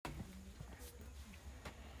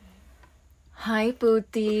Hi,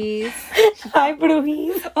 booties. Hi,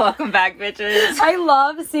 booties. Welcome back, bitches. I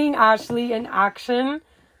love seeing Ashley in action,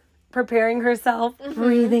 preparing herself,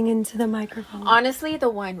 breathing into the microphone. Honestly, the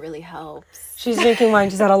wine really helps. She's drinking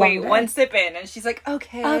wine. She's had a long day. One sip in, and she's like,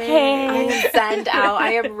 okay. I am sent out.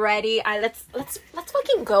 I am ready. Let's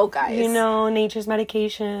fucking go, guys. You know, nature's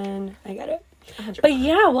medication. I get it. 100%. But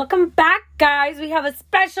yeah, welcome back, guys. We have a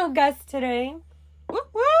special guest today. Woo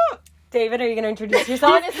woo. David, are you going to introduce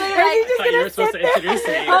yourself? Honestly, Or are like- you just I thought you gonna were supposed to sit there? introduce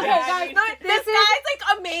me. Okay, guys. This guy's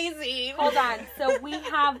like amazing. Hold on. So we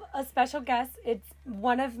have a special guest. It's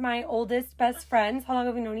one of my oldest best friends. How long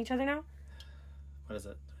have we known each other now? What is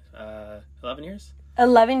it? 11 years?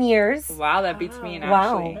 11 years. Wow, that beats me and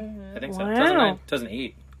Wow. Ashley. I think so. Wow. 2009,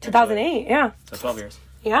 2008. 2008, yeah. So 12 years.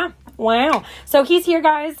 Yeah. Wow. So he's here,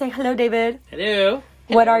 guys. Say hello, David. Hello.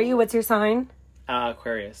 What are you? What's your sign?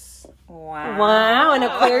 Aquarius. Wow. Wow. An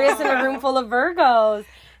Aquarius in a room full of Virgos.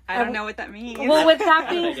 I don't know what that means. Well, with that How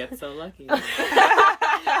did I being... get so lucky?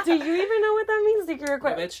 Do you even know what that means? Like you're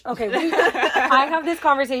Aquarius. No, bitch. Okay. I have this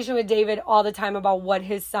conversation with David all the time about what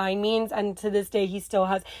his sign means. And to this day, he still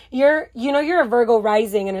has... You're a Virgo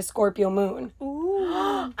rising and a Scorpio moon.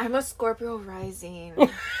 I'm a Scorpio rising.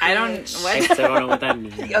 I don't. I What? still don't know what that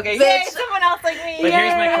means. Okay, Bitch. someone else like me. But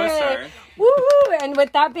here's my Yay. co-star. Woo! And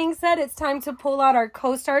with that being said, it's time to pull out our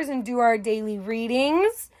co-stars and do our daily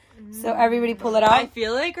readings. So everybody pull it I out.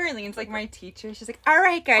 feel like Arlene's like my teacher. She's like, all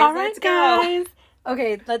right, guys, All right, let's go. guys.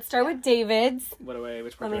 Okay, let's start with David's. Which part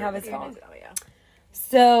Let me do I have get? his phone. Oh, yeah.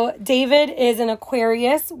 So David is an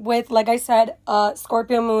Aquarius with, like I said, a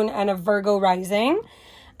Scorpio moon and a Virgo rising.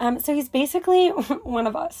 So he's basically one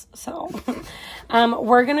of us. So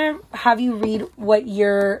we're going to have you read what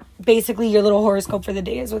your little horoscope for the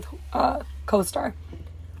day is with co-star.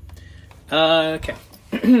 Okay.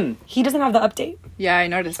 He doesn't have the update. Yeah, I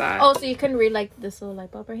noticed that. Oh, so you can read like this little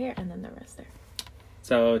light bulb right here and then the rest there.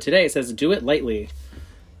 So today it says, do it lightly.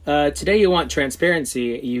 Today you want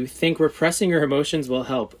transparency. You think repressing your emotions will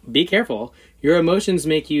help. Be careful. Your emotions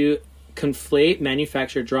make you conflate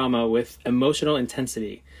manufactured drama with emotional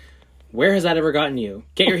intensity. Where has that ever gotten you?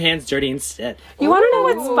 Get your hands dirty instead. You want to know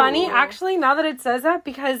what's funny? Actually, now that it says that,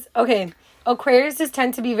 because, okay, Aquariuses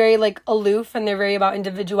tend to be very, like, aloof, and they're very about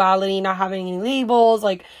individuality, not having any labels,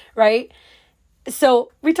 like, right?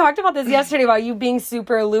 So, we talked about this yesterday about you being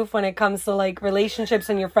super aloof when it comes to, like, relationships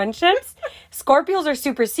and your friendships. Scorpios are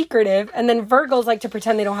super secretive, and then Virgos like to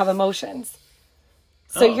pretend they don't have emotions.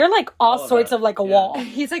 So, Oh, you're, like, all all of sorts that. of, like, a Yeah. wall.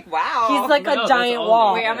 He's like, wow. He's like No, a that's giant all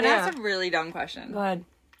wall. me. Wait, I'm gonna Yeah. ask a really dumb question. Go ahead.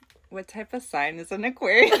 What type of sign is an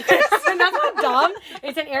Aquarius? And that's not dumb.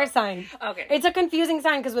 It's an air sign. Okay. It's a confusing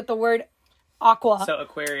sign because with the word aqua. So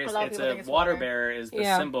Aquarius, A lot of it's people a think it's water water. bearer is the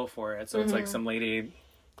Yeah. symbol for it. So it's like some lady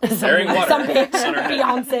some bearing water. bitch, on her head.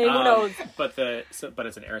 Beyonce, who knows? But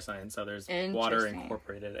it's an air sign, so there's water Interesting.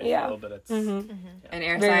 incorporated. Yeah. Well, but it's And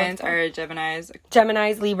air Very signs much so. are Geminis,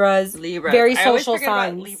 Geminis, Libras. Libras. Very I always social forget about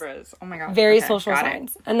signs. Libras. Oh my god. Very Okay, social got it.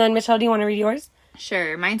 signs. And then, Michelle, do you want to read yours?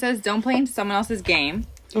 Sure. Mine says, don't play into someone else's game.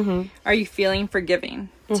 Are you feeling forgiving?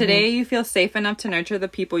 Today you feel safe enough to nurture the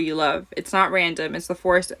people you love. It's not random. It's the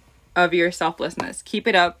force of your selflessness. Keep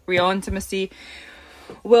it up. Real intimacy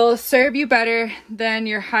will serve you better than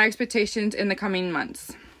your high expectations in the coming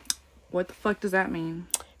months. What the fuck does that mean?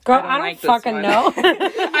 Girl, don't I don't like this fucking one. know.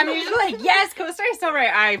 I'm usually like, yes, co-star is still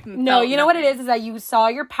right. No, you know what it is that you saw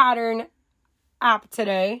your pattern app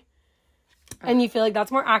today. And you feel like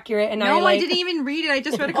that's more accurate. And now No, you're like, I didn't even read it. I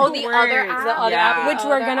just read a couple the words. other app? the other Yeah. app, which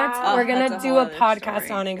we're Other gonna app. we're gonna That's a do whole a other podcast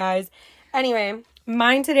story. on it, guys. Anyway,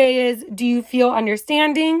 mine today is: do you feel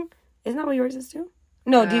understanding? Isn't that what yours is too?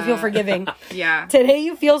 No, do you feel forgiving? Yeah. Today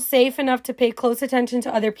you feel safe enough to pay close attention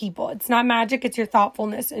to other people. It's not magic, it's your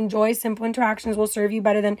thoughtfulness. Enjoy simple interactions will serve you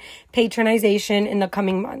better than patronization in the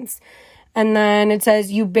coming months. And then it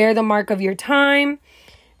says you bear the mark of your time.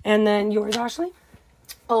 And then yours, Ashley?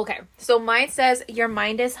 Okay, so mine says your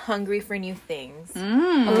mind is hungry for new things.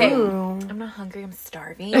 Okay, I'm not hungry, I'm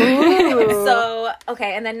starving. So,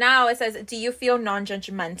 okay, and then now it says, do you feel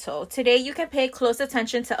non-judgmental? Today you can pay close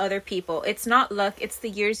attention to other people. It's not luck, it's the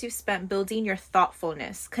years you've spent building your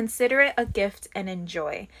thoughtfulness. Consider it a gift and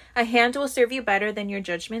enjoy. A hand will serve you better than your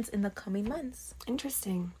judgments in the coming months.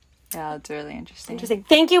 Interesting. Yeah, it's really interesting. Interesting.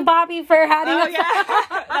 Thank you, Bobby, for having us.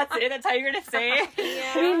 yeah. That's it. That's how you're going to say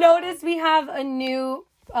it. We noticed we have a new,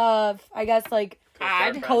 I guess, like,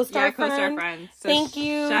 Ad. co-star Yeah, co-star friend. friend. So Thank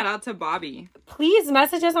you. Shout out to Bobby. Please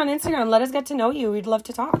message us on Instagram. Let us get to know you. We'd love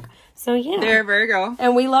to talk. So, yeah. They're a Virgo.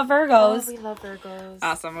 And we love Virgos. we love Virgos.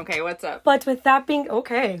 Awesome. Okay, what's up? But with that being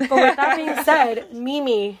said,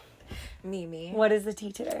 Mimi, Mimi. What is the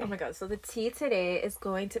tea today? Oh my god, so the tea today is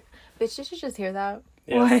going to... Bitch, did you just hear that?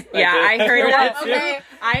 Yes, Yeah, I heard that too. Okay.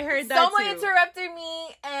 I heard that Someone too. interrupted me,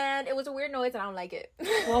 and it was a weird noise, and I don't like it.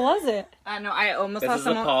 What was it? I know. I almost This thought is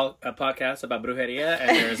someone. a podcast about brujeria, and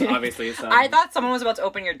there's obviously some. I thought someone was about to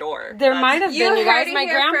open your door. There might have You been, you guys. heard it My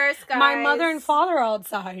here first, guys. my mother and father are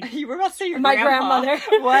outside. You were about to say your My grandpa.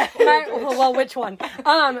 grandmother. What? Well, which one?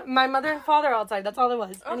 My mother and father are outside. That's all it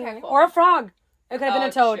was. Okay, Anyway. cool. Or a frog. It could have been Oh,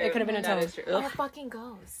 a toad. true. It could have been a That toad. is true. Or a fucking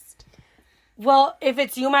ghost. Well, if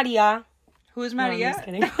it's you, Maria, Who's no, I'm Maria? just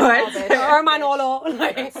kidding. What? Or Manolo.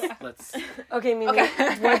 Like, Let's. okay, Mimi. Okay.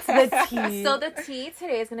 What's the tea? So the tea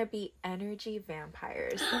today is going to be energy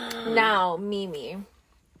vampires. Now, Mimi.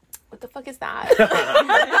 What the fuck is that?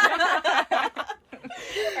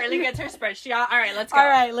 Arlie gets her spreadsheet out. All right, let's go. All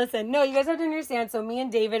right, listen. No, you guys have to understand. So me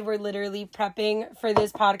and David were literally prepping for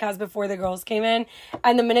this podcast before the girls came in.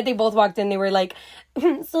 And the minute they both walked in, they were like,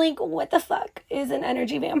 so like, what the fuck is an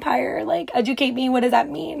energy vampire? Like, educate me. What does that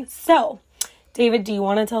mean? So, David, do you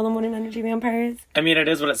want to tell them what an energy vampire is? I mean, it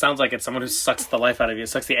is what it sounds like. It's someone who sucks the life out of you,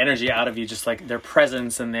 sucks the energy out of you, just like their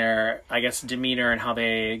presence and their, I guess, demeanor and how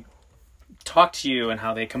they talk to you and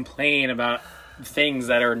how they complain about things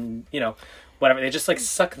that are, you know, whatever. They just like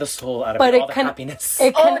suck the soul out of But you, it all the can- happiness.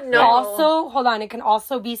 It can Oh, no. also, hold on, it can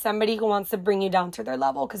also be somebody who wants to bring you down to their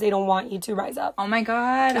level because they don't want you to rise up. Oh my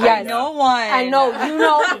god. I Yes. know one. I know, you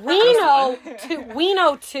know, we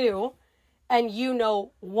know two, and you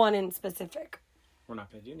know one in specific. We're not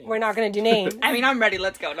going to do names. We're not going to do names. I mean, I'm ready.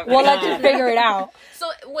 Let's go. No, We'll let you figure it out. So,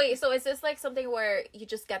 wait, so is this like something where you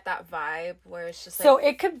just get that vibe where it's just like... So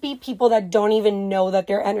it could be people that don't even know that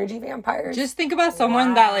they're energy vampires. Just think about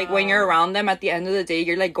someone that, like, when you're around them, at the end of the day,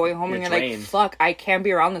 you're like going home and You're you're drained. like, fuck, I can't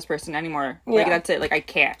be around this person anymore. Like, Yeah. that's it. Like, I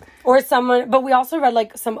can't. Or someone, but we also read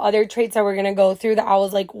like some other traits that we're going to go through that I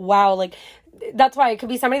was like, wow, like that's why it could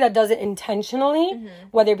be somebody that does it intentionally,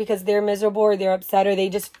 whether because they're miserable or they're upset or they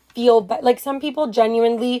just feel, like some people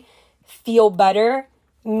genuinely feel better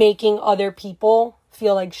making other people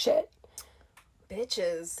feel like shit.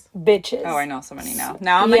 Bitches. Bitches. Oh, I know so many now.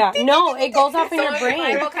 Now I'm Yeah, like, no, it goes off in So your my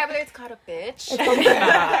brain. vocabulary is called a bitch.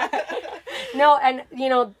 No, and you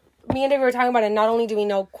know, me and David were talking about it. Not only do we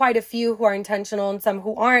know quite a few who are intentional and some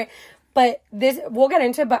who aren't, but this, we'll get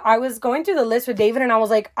into it, but I was going through the list with David and I was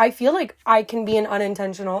like, I feel like I can be an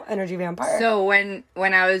unintentional energy vampire. so when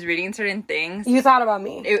I was reading certain things, You thought about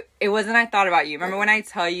me. it wasn't I thought about you. Remember when I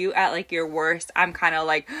tell you at like your worst, I'm kind of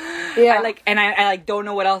like, Yeah. I like don't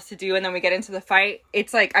know what else to do, and then we get into the fight.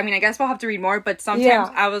 It's like, I mean, I guess we'll have to read more, but sometimes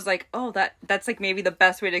Yeah. I was like, oh, that's like maybe the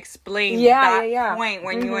best way to explain Yeah, that yeah. point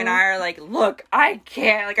when you and I are like, look, I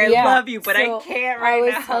can't, like I Yeah. love you, but So I can't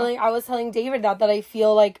right now. I was telling David that I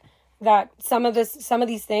feel like that some of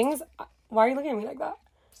these things. Why are you looking at me like that?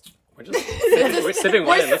 We're just we're sipping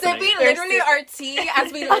wine and We're listening. sipping literally our tea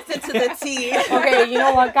as we listen to the tea. Okay, you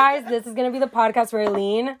know what, guys? This is gonna be the podcast where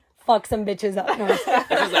Lean fucks some bitches up. No, I'm just kidding.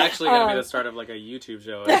 This is actually going to be the start of like a YouTube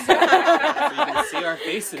show. So you can see our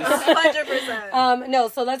faces. 100%. No,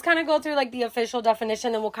 so let's kind of go through like the official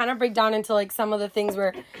definition, and we'll kind of break down into like some of the things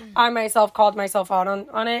where I myself called myself out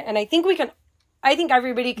on it, and I think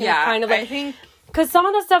everybody can Yeah, kind of I like, think because some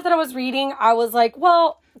of the stuff that I was reading, I was like,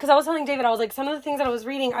 well, because I was telling David, I was like, some of the things that I was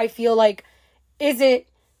reading, I feel like, is it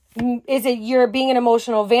you're being an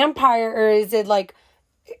emotional vampire, or is it like,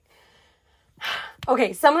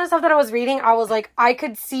 okay, some of the stuff that I was reading, I was like, I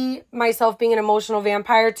could see myself being an emotional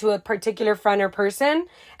vampire to a particular friend or person.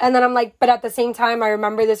 And then I'm like, but at the same time, I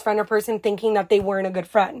remember this friend or person thinking that they weren't a good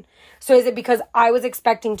friend. So is it because I was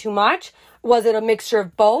expecting too much? Was it a mixture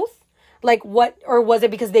of both? Like what, or was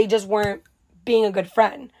it because they just weren't being a good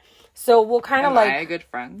friend? So we'll kind of am like, I a good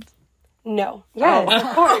friend? no. Yes, of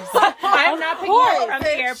course. I'm not picking you up from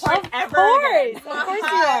the airport ever. Of course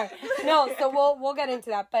you are. No, so we'll get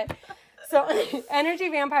into that. But so energy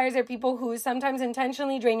vampires are people who sometimes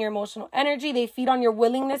intentionally drain your emotional energy. They feed on your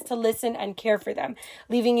willingness to listen and care for them,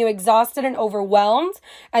 leaving you exhausted and overwhelmed.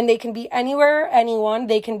 And they can be anywhere, anyone.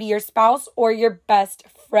 They can be your spouse or your best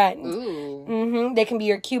friend. They can be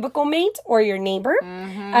your cubicle mate or your neighbor.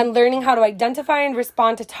 And learning how to identify and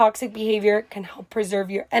respond to toxic behavior can help preserve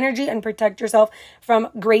your energy and protect yourself from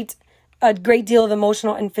a great deal of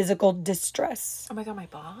emotional and physical distress. Oh my god, my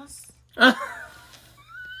boss?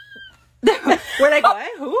 We're like,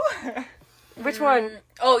 what? Who? Which one?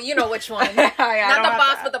 Oh, you know which one. I Not don't the have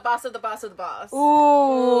boss, to- but the boss of the boss of the boss.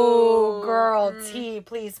 Ooh, girl, tea.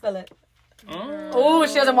 Please spill it. Ooh,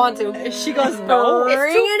 she doesn't want to. She goes, no. It's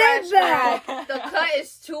Bringing too it fresh. back. The cut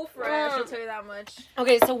is too fresh, I'll tell you that much.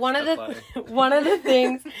 Okay, so one of the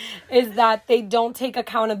things is that they don't take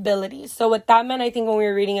accountability. So what that meant, I think, when we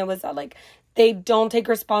were reading it was that like They don't take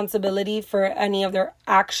responsibility for any of their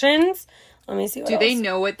actions. Let me see what Do else. they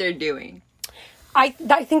know what they're doing? I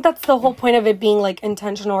think that's the whole point of it being like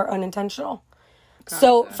intentional or unintentional.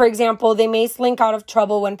 So, for example, they may slink out of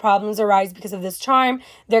trouble when problems arise because of this charm.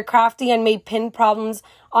 They're crafty and may pin problems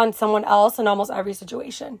on someone else in almost every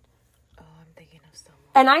situation. Oh, I'm thinking of someone.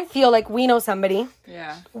 And I feel like we know somebody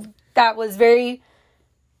Yeah. that was very...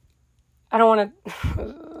 I don't want to...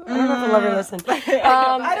 I don't know if they'll ever listen.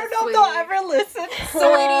 I don't know if they'll ever listen.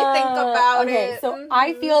 Sweetie, think about okay, it. so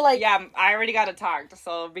I feel like... Yeah, I already got attacked,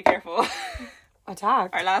 so be careful.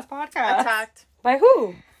 Attacked? Our last podcast. Attacked. By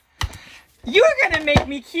who? You are gonna make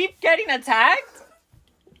me keep getting attacked?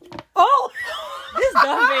 Oh! This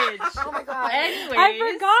dumb bitch. Oh my god. Anyways.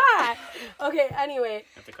 I forgot! Okay, anyway.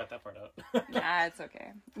 have to cut that part out. Nah, it's okay.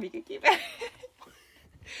 We can keep it.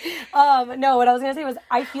 No, what I was gonna say was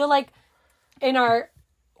I feel like in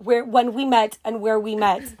when we met and where we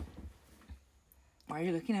met, Why are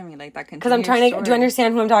you looking at me like that? because I'm trying to. Do you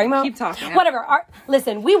understand who I'm talking about? Keep talking. Whatever.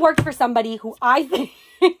 Listen, we worked for somebody who I think.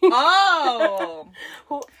 Oh!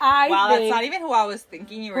 Who I Wow, think. that's not even who I was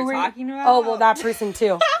thinking you were talking about. Oh well, that person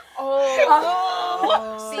too.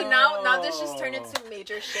 Oh. See, now this just turned into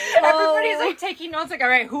major shade. Everybody's like taking notes, like, all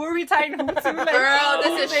right, who are we tying who to? Like, Girl,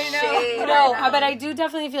 this is they know. shade. No, but I do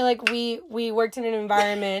definitely feel like we worked in an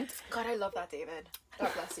environment. God, I love that, David.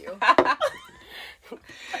 God bless you.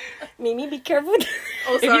 Mimi, be careful.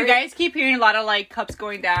 Oh, If sorry. you guys keep hearing a lot of like cups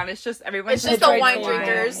going down, it's just everyone's It's just the wine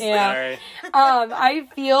drinkers. Yeah. Sorry. I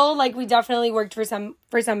feel like we definitely worked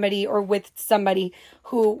for somebody or with somebody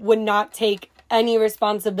who would not take any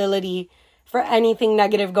responsibility for anything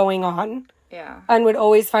negative going on Yeah. and would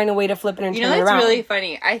always find a way to flip it and You turn know, it that's around. really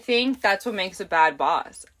funny. I think that's what makes a bad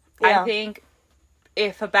boss. Yeah. I think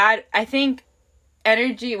I think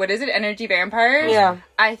energy, what is it? Energy vampires? Yeah.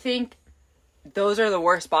 I think those are the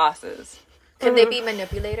worst bosses. Can they be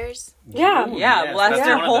manipulators? Yeah. Yeah, Yes, well, that's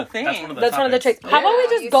their one of whole the- thing. That's one of the topics. traits. How about we Yeah.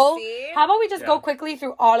 just You go? see? How about we just go Yeah. quickly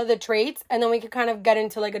through all of the traits, and then we could kind of get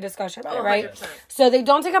into like a discussion about it, right? 100%. So they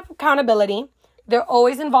don't take up accountability. They're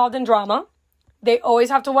always involved in drama. They always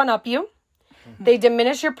have to one up you. They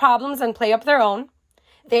diminish your problems and play up their own.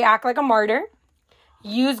 They act like a martyr.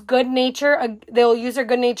 Use good nature. They'll use their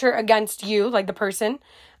good nature against you, like the person.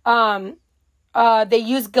 They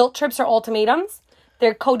use guilt trips or ultimatums.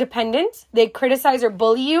 They're codependent. They criticize or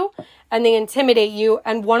bully you, and they intimidate you.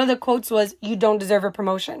 And one of the quotes was, "You don't deserve a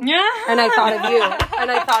promotion." Yeah. And I thought of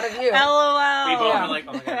you. LOL. We both were like,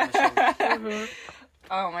 oh my god.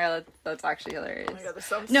 Oh my god, that's actually hilarious. Oh my God, this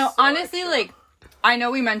sounds No, so honestly, extra. like, I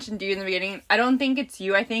know we mentioned you in the beginning. I don't think it's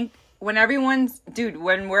you. I think when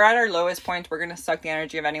when we're at our lowest points, we're going to suck the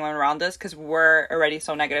energy of anyone around us because we're already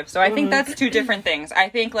so negative. So I think that's two different things. I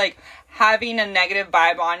think, like, having a negative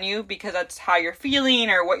vibe on you because that's how you're feeling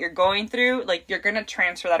or what you're going through, like, you're going to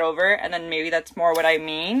transfer that over. And then maybe that's more what I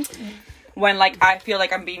mean when, like, I feel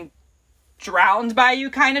like I'm being drowned by you,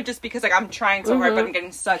 kind of, just because, like, I'm trying so hard, but I'm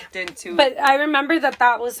getting sucked into... But I remember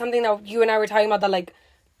that was something that you and I were talking about, that like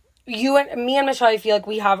me and Michelle, I feel like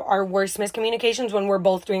we have our worst miscommunications when we're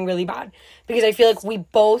both doing really bad, because I feel like we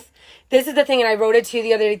both, this is the thing, and I wrote it to you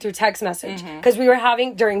the other day through text message, because we were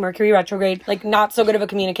having during Mercury retrograde like not so good of a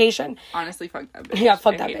communication. Honestly, fuck that bitch. Yeah,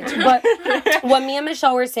 fuck I that hate bitch. her. But what me and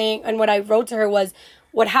Michelle were saying, and what I wrote to her was,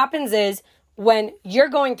 what happens is when you're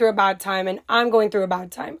going through a bad time and I'm going through a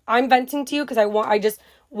bad time, I'm venting to you because I just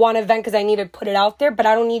want to vent because I need to put it out there, but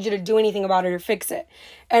I don't need you to do anything about it or fix it.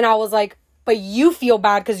 And I was like, but you feel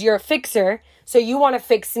bad because you're a fixer, so you want to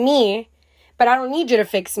fix me, but I don't need you to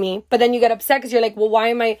fix me. But then you get upset because you're like, well, why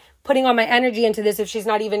am I putting all my energy into this if she's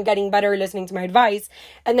not even getting better or listening to my advice?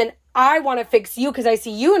 And then I want to fix you because I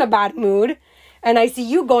see you in a bad mood and I see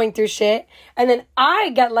you going through shit. And then I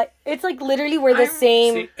get like, it's like literally we're the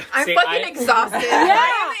same. I'm fucking exhausted. Yeah.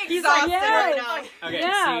 I'm exhausted Yes. right now. Okay,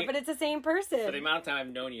 Yeah, see, but it's the same person. for the amount of time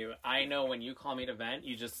I've known you, I know when you call me to vent,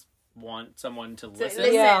 you just want someone to So listen.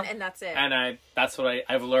 listen, Yeah. and that's it. And that's what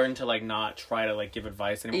I've learned to like not try to like give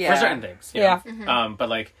advice anymore Yeah. for certain things. You know? But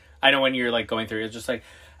like I know when you're like going through, it's just like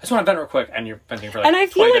I just want to vent real quick, and you're venting for like. And I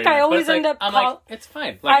feel 20, like 30 I minutes. But always it's like, end up I'm call- like it's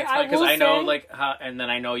fine, like it's I fine because will I know say- like how, and then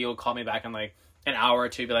I know you'll call me back in like an hour or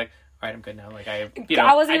two, be like, all right, I'm good now. Like I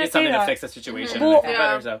I was I gonna did say something to that. fix the situation. Well, and I feel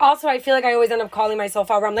better, so. Also, I feel like I always end up calling myself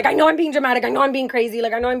out where I'm like, I know I'm being dramatic. I know I'm being crazy.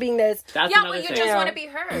 Like, I know I'm being this. That's yeah, another but you thing. just Yeah. want to be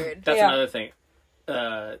heard. That's Yeah. another thing.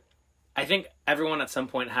 I think everyone at some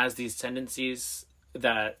point has these tendencies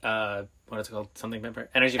that what is it called? Something vampire?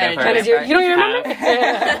 Energy vampire. Energy You don't even remember?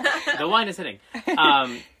 have. The wine is hitting.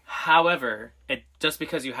 However, just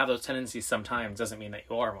because you have those tendencies sometimes doesn't mean that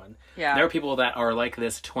you are one. Yeah. There are people that are like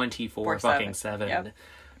this 24 fucking 7. Yep.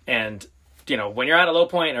 And you know, when you're at a low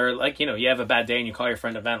point or like, you know, you have a bad day and you call your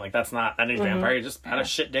friend a vent, like that's not energy vampire. You just had a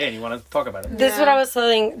shit day and you want to talk about it. This is what I was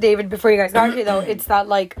telling David before you guys got here, though. It's that,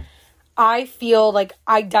 like, I feel like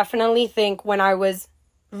I definitely think when I was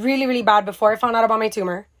really, really bad before I found out about my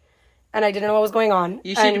tumor and I didn't know what was going on.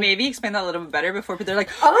 You should maybe explain that a little bit better before they're like,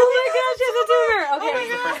 oh my gosh, she has a tumor. Okay. This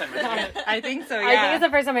is the first time I mentioned it. I think so, yeah. I think it's the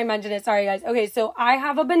first time I mentioned it. Sorry, guys. Okay, so I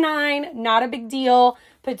have a benign, not a big deal,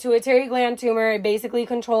 pituitary gland tumor. It basically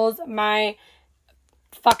controls my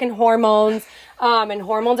fucking hormones. And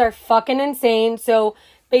hormones are fucking insane. So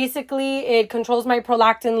basically, it controls my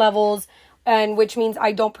prolactin levels, and which means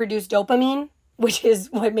I don't produce dopamine, which is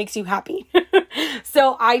what makes you happy.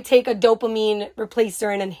 So I take a dopamine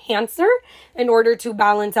replacer and enhancer in order to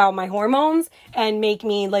balance out my hormones and make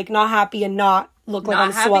me like not happy and not look like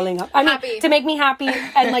I'm swelling up. I mean, to make me happy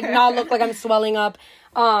and like not look like I'm swelling up.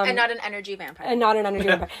 And not an energy vampire.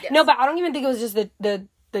 Yes. No, but I don't even think it was just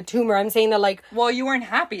the tumor. I'm saying that, like... Well, you weren't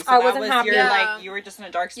happy, so I that wasn't was happy. your, like, you were just in a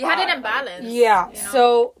dark spot. You had an imbalance. Yeah, you know?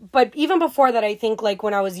 So, but even before that, I think, like,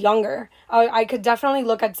 when I was younger, I could definitely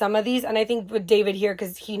look at some of these, and I think with David here,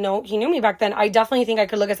 because he knew me back then, I definitely think I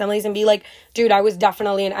could look at some of these and be like, dude, I was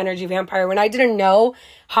definitely an energy vampire. When I didn't know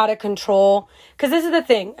how to control... Because this is the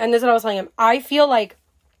thing, and this is what I was telling him. I feel like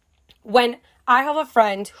when I have a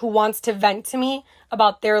friend who wants to vent to me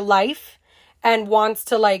about their life and wants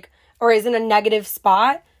to, like... or is in a negative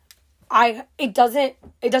spot, it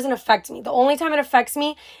doesn't affect me. The only time it affects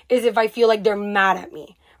me is if I feel like they're mad at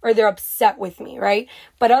me or they're upset with me, right?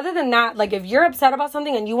 But other than that, like if you're upset about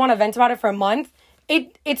something and you want to vent about it for a month,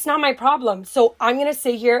 it's not my problem. So I'm going to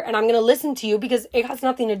sit here and I'm going to listen to you because it has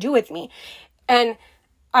nothing to do with me. And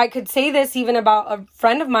I could say this even about a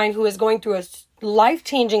friend of mine who is going through a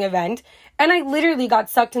life-changing event, and I literally got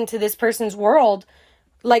sucked into this person's world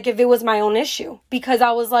like if it was my own issue, because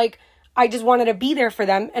I was like, I just wanted to be there for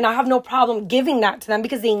them, and I have no problem giving that to them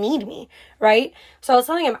because they need me, right? So I was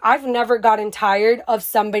telling him, I've never gotten tired of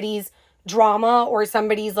somebody's drama or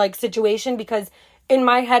somebody's like situation, because in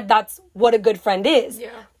my head, that's what a good friend is. Yeah.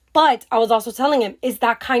 But I was also telling him, is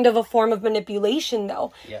that kind of a form of manipulation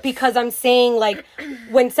though? Yes. Because I'm saying, like,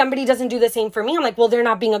 when somebody doesn't do the same for me, I'm like, well, they're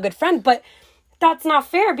not being a good friend, but that's not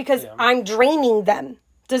fair because I'm draining them.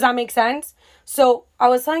 Does that make sense? So I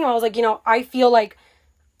was telling him, I was like, you know, I feel like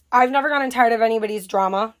I've never gotten tired of anybody's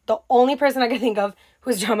drama. The only person I can think of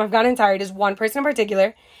whose drama I've gotten tired is one person in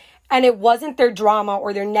particular. And it wasn't their drama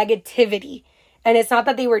or their negativity. And it's not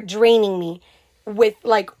that they were draining me with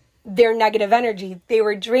like their negative energy. They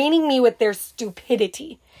were draining me with their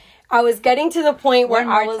stupidity. I was getting to the point where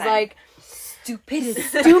I was like...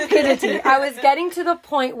 Stupidity. I was getting to the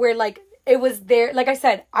point where like... it was there, like I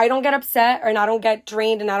said, I don't get upset and I don't get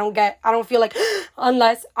drained and I don't feel like,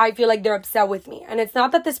 unless I feel like they're upset with me. And it's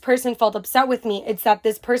not that this person felt upset with me, it's that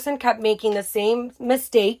this person kept making the same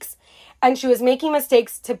mistakes, and she was making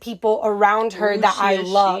mistakes to people around her that I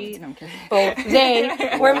loved. Both. They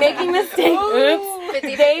were making mistakes.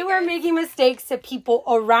 They were making mistakes to people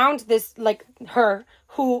around this, like her,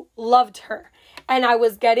 who loved her. And I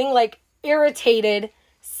was getting like irritated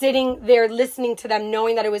sitting there listening to them,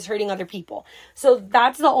 knowing that it was hurting other people. So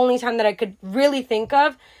that's the only time that I could really think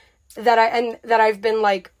of that I've been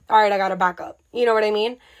like, all right, I gotta back up. You know what I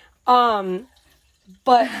mean?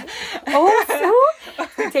 But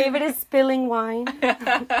David is spilling wine,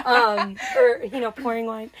 or pouring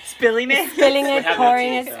wine, spilling it,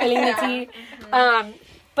 pouring it, spilling the tea.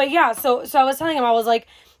 But yeah, so I was telling him, I was like,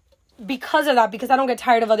 because of that, because I don't get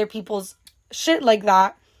tired of other people's shit like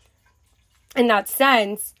that. In that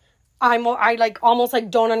sense, I like almost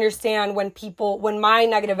like don't understand when my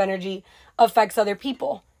negative energy affects other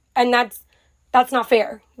people, and that's not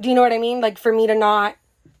fair. Do you know what I mean? Like for me to not.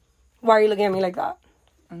 Why are you looking at me like that?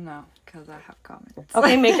 No, because I have comments.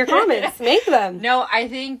 Okay, make your comments. Make them. No, I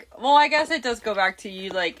think. Well, I guess it does go back to you.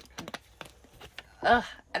 Like, I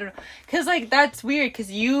don't know, because like that's weird.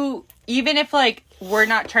 Because you, even if like we're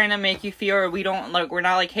not trying to make you feel, or we don't like, we're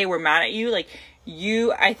not like, hey, we're mad at you, like.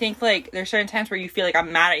 I think, like, there's certain times where you feel like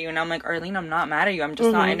I'm mad at you, and I'm like, Arlene, I'm not mad at you. I'm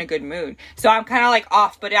just not in a good mood. So I'm kind of, like,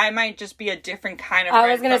 off, but I might just be a different kind of friend.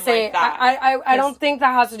 I was going to say, like that. I don't think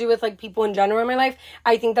that has to do with, like, people in general in my life.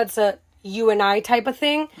 I think that's a you and I type of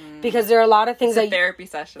thing, because there are a lot of things that... It's a therapy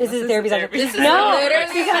session. This is a therapy session. This is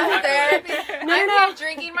literally therapy. I'm here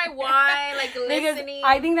drinking my wine, like, listening. Because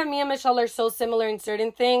I think that me and Michelle are so similar in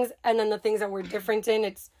certain things, and then the things that we're different in,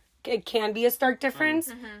 it can be a stark difference.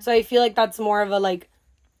 Mm-hmm. So I feel like that's more of a like,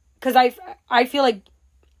 because I feel like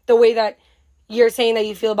the way that you're saying that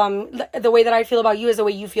you feel about me, the way that I feel about you is the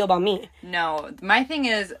way you feel about me. No, my thing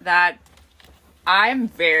is that I'm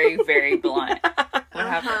very, very blunt. What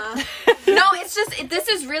happened? No, it's just this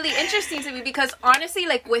is really interesting to me because honestly,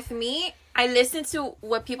 like with me, I listen to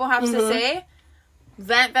what people have to say,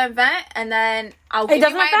 vent, and then I'll give you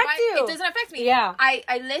my advice. It doesn't affect me. Yeah.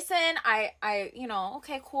 I listen. I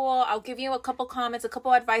okay, cool. I'll give you a couple comments, a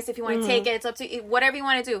couple advice if you want to take it. It's up to you. Whatever you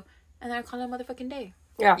want to do, and then I call it a motherfucking day.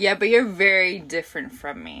 Yeah. Yeah, but you're very different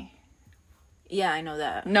from me. Yeah, I know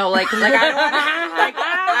that. No, like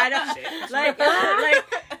I don't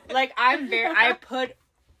like I'm very I put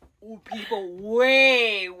people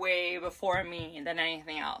way before me than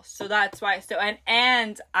anything else. So that's why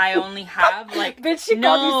and I only have like Bitch, she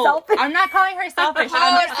called you selfish. I'm not calling her selfish.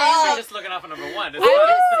 She's just looking off at number one.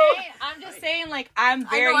 I'm just saying like I'm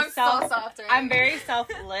very so soft, right? I'm very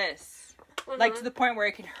selfless. Like to the point where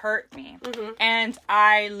it can hurt me. And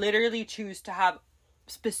I literally choose to have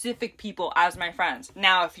specific people as my friends.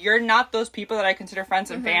 Now, if you're not those people that I consider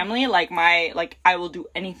friends and family, like I will do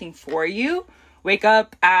anything for you. Wake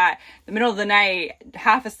up at the middle of the night,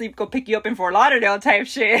 half asleep, go pick you up in Fort Lauderdale type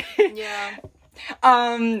shit. Yeah.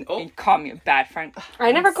 And call me a bad friend.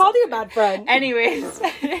 I never called you a bad friend. Anyways,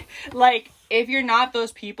 like if you're not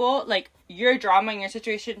those people, like your drama and your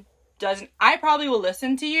situation I probably will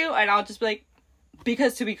listen to you and I'll just be like,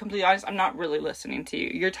 because to be completely honest, I'm not really listening to you.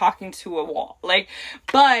 You're talking to a wall. Like,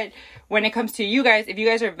 but when it comes to you guys, if you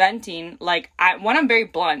guys are venting, like, I'm very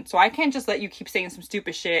blunt, so I can't just let you keep saying some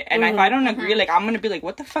stupid shit. And if I don't agree, like, I'm gonna be like,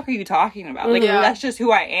 what the fuck are you talking about? Like, that's just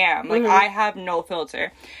who I am. Like, I have no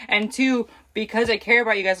filter. And two, because I care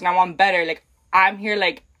about you guys and I want better, like, I'm here,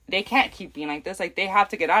 like, they can't keep being like this. Like, they have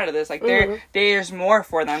to get out of this. Like, there's more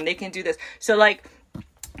for them. They can do this. So, like,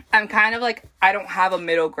 I'm kind of like, I don't have a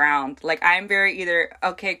middle ground. Like, I'm very either,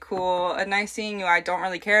 okay, cool, nice seeing you, I don't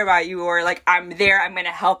really care about you, or like, I'm there, I'm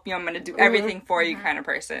gonna help you, I'm gonna do everything for you kind of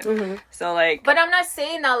person. So, like... But I'm not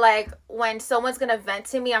saying that, like, when someone's gonna vent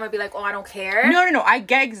to me, I'm gonna be like, oh, I don't care. No, I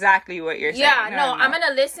get exactly what you're saying. Yeah, no, I'm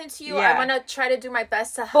gonna listen to you. Yeah. I'm gonna try to do my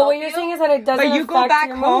best to help But what you're saying is that it doesn't But you go affect back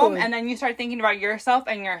your home mood. and then you start thinking about yourself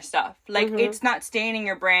and your stuff. Like, it's not staying in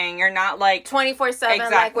your brain. You're not, like...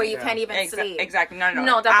 24/7, like, where you can't even sleep. Exactly. No.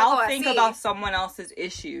 No, I'll think about someone else's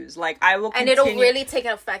issues. Like, I will continue... And it'll really take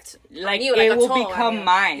an effect like, on you. Like, it will become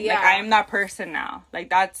mine. Yeah. Like, I am that person now. Like,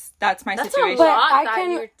 that's my That's situation. a lot I that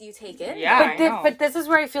can- you take it. Yeah, I know. But this is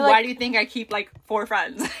where I feel Why like... do you think I keep, like, 4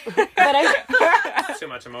 friends? But I... Too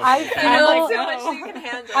much emotion. I feel, So much you can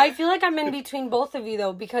handle. I feel like I'm in between both of you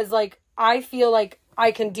though, because like I feel like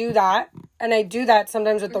I can do that, and I do that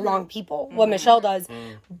sometimes with the wrong people. What Michelle does,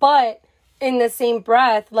 but in the same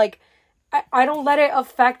breath, like I don't let it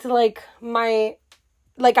affect like my,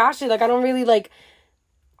 like Ashley, like I don't really like.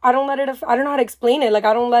 I don't let it. I don't know how to explain it. Like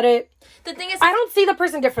I don't let it. The thing is, I don't see the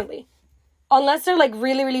person differently, unless they're like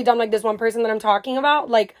really, really dumb, like this one person that I'm talking about.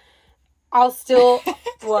 Like I'll still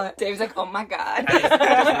what? Dave's like, oh my God. I just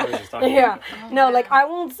know what he's talking Yeah. about. No, like I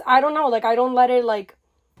won't. I don't know. Like I don't let it. Like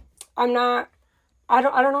I'm not. I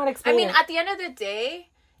don't know how to explain. I mean, it. at the end of the day,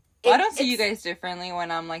 I don't see you guys differently when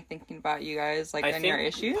I'm like thinking about you guys, like, I and think your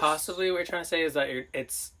issues. possibly what you're trying to say is that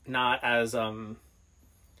it's not as It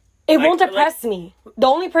like- won't depress me. The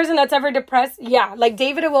only person that's ever depressed, yeah, like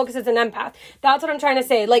David Wilkes is an empath. That's what I'm trying to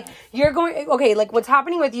say. Like you're going, okay, like what's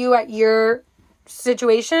happening with you at your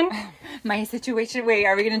situation? My situation. Wait,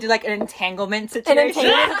 are we gonna do like an entanglement An situation?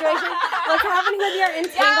 entanglement situation. What's happening with your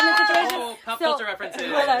entanglement situation? Oh, pop So- culture references.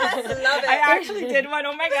 Hold on. love it. I actually did one.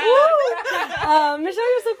 Oh my God.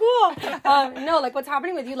 Michelle, you're so cool. No, like what's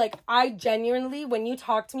happening with you, like I genuinely, when you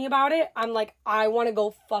talk to me about it, I'm like, I want to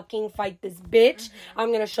go fucking fight this bitch.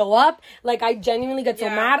 I'm gonna show up. Like I genuinely get so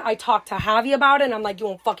mad. I talk to Javi about it and I'm like, you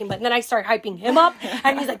won't fucking, but then I start hyping him up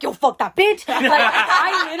and he's like, yo, fuck that bitch. Like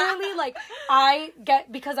I literally, like I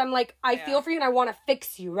get, because I'm like, I feel for you and I want to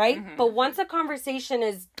fix you, right? But once a conversation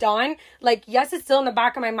is done, like yes, it's still in the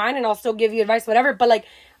back of my mind and I'll still give you advice, whatever, but like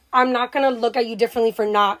I'm not gonna look at you differently for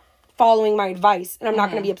not following my advice, and I'm not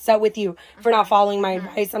going to be upset with you for not following my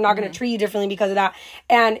advice. I'm not going to treat you differently because of that.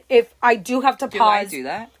 And if I do have to Do pause, I do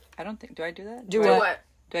that? I don't think. Do I do that? Do I- what?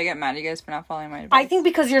 Do I get mad at you guys for not following my advice? I think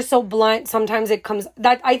because you're so blunt, sometimes it comes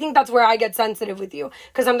that I think that's where I get sensitive with you,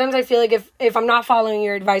 because sometimes I feel like if I'm not following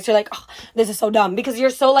your advice, you're like, oh, this is so dumb, because you're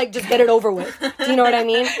so like, just get it over with. Do you know what I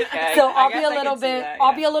mean? Yeah, So I I'll be guess a I little can see bit, that,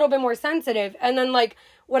 I'll yeah. be a little bit more sensitive, and then like.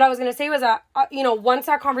 What I was going to say was that, once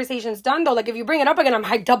that conversation's done, though, like, if you bring it up again, I'm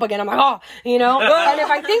hyped up again. I'm like, oh, And if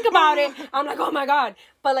I think about it, I'm like, oh, my God.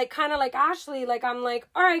 But, like, kind of like Ashley, like, I'm like,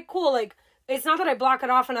 all right, cool. Like, it's not that I block it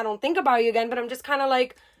off and I don't think about you again, but I'm just kind of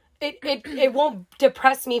like, it won't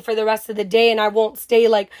depress me for the rest of the day, and I won't stay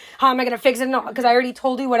like, how am I going to fix it? No, because I already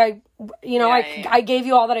told you what I gave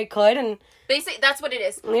you all that I could, and... Basically, that's what it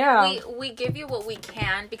is. Yeah. We give you what we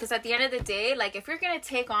can, because at the end of the day, like, if you're gonna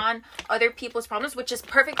take on other people's problems, which is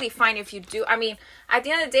perfectly fine if you do. I mean, at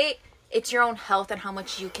the end of the day, it's your own health and how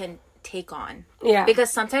much you can take on. Yeah.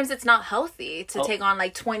 Because sometimes it's not healthy to take on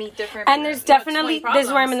like 20 different. And there's definitely, this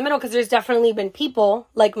is where I'm in the middle, because there's definitely been people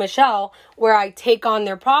like Michelle where I take on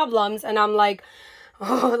their problems and I'm like,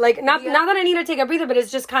 oh, like, not that I need to take a breather, but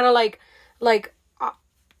it's just kind of like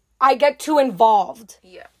I get too involved.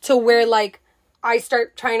 Yeah. To where, like, I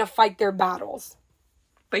start trying to fight their battles.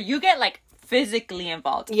 But you get, like, physically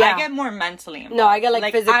involved. Yeah. I get more mentally involved. No, I get,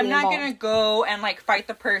 like physically I'm not involved. gonna go and, like, fight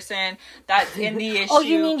the person that's in the issue. Oh,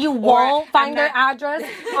 you mean you won't find their address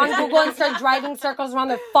on Google and start driving circles around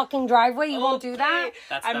their fucking driveway? You won't do that?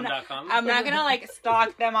 That's I'm them.com. I'm not gonna, like,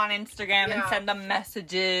 stalk them on Instagram and send them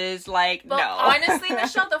messages. Like, But no. honestly,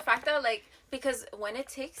 Michelle, the fact that, like, because when it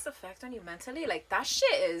takes effect on you mentally, like, that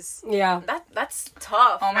shit is... Yeah. That's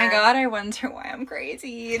tough. Oh my man. God, I wonder why I'm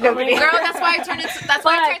crazy. Girl, that's why I turned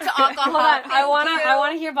into alcohol. Hold on, I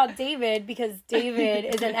wanna hear about David, because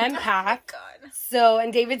David is an empath. God. So,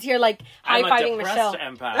 and David's here like I'm high-fiving a Michelle.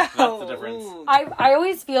 depressed empath. That's the difference. Ooh. I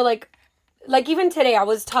always feel like even today I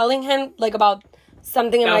was telling him like about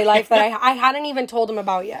something in my life that I hadn't even told him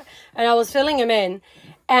about yet, and I was filling him in,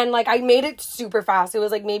 and like I made it super fast. It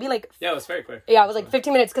was like maybe like Yeah, it was very quick. yeah, it was like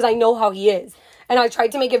 15 minutes because I know how he is, and I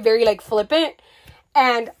tried to make it very like flippant,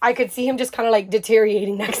 and I could see him just kind of like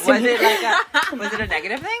deteriorating next to Was me. it a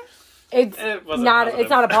negative thing? It's It wasn't not. positive. It's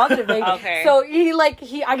not a positive thing. Okay. So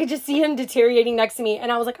I could just see him deteriorating next to me,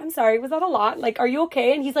 and I was like, "I'm sorry, was that a lot? Like, are you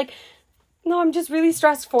okay?" And he's like, "No, I'm just really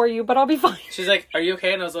stressed for you, but I'll be fine." She's like, "Are you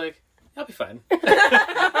okay?" And I was like, "I'll be fine."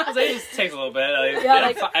 I was like, "It just takes a little bit." I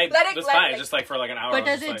was fine, just like for like an hour. But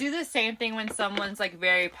I was does just it like, do the same thing when someone's like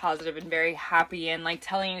very positive and very happy and like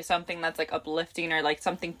telling you something that's like uplifting or like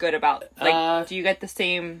something good about? Like, do you get the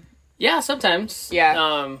same? Yeah, sometimes.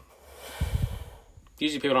 Yeah.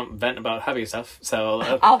 Usually people don't vent about happy stuff, so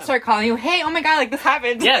I'll start calling you. Hey, oh my God, like this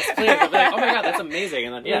happened. yes, please. I'll be like, "Oh my God, that's amazing,"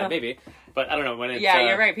 and then Yeah. maybe. But I don't know when it's. Yeah,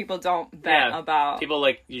 you're right. People don't vent about. People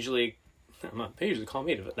like usually. They usually call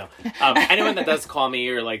me, but no. Anyone that does call me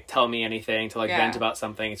or like tell me anything to like vent about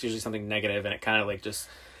something, it's usually something negative, and it kind of like just.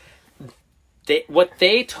 What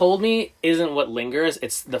they told me isn't what lingers.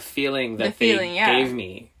 It's the feeling that they gave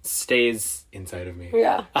me stays inside of me.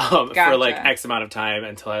 Yeah. For like X amount of time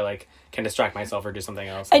until I like can distract myself or do something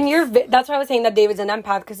else. And that's why I was saying that David's an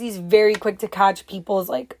empath, because he's very quick to catch people's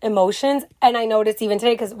like emotions. And I noticed even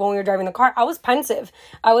today, because when we were driving the car, I was pensive.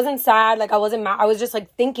 I wasn't sad. Like I wasn't mad. I was just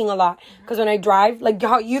like thinking a lot. Because when I drive, like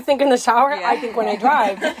how you think in the shower, I think when I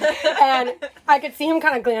drive. And I could see him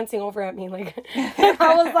kind of glancing over at me, like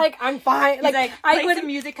I was like, I'm fine. Like I would some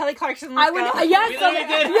music, Kelly Clarkson. I would yes, did.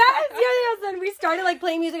 yes. And we started like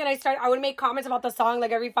playing music, and I would make comments about the song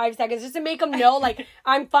like every 5 seconds just to make him know like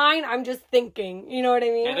I'm fine. I'm just thinking. You know what I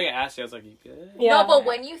mean? I think I asked you. I was like, "You good?" Yeah. No, but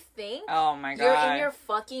when you think, Oh my God. you're in your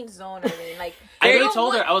fucking zone. I mean, like I you really don't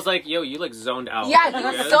told her. want- I was like, "Yo, you like zoned out." Yeah, You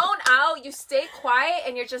you good? zone out. You stay quiet,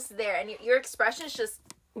 and you're just there, and your expression is just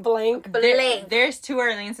Blank. blank. There's two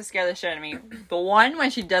Arlene's to scare the shit out of me. The one when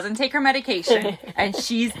she doesn't take her medication and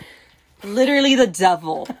she's literally the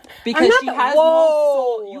devil because not she the- has Whoa. no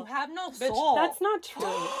soul. You have no soul. That's not true.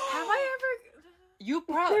 Have I ever? You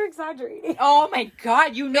probably. They're exaggerating. Oh my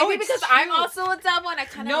God! You know Maybe it's because true. I'm also a devil, and I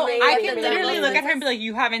kind of No, I can literally look at her and be like,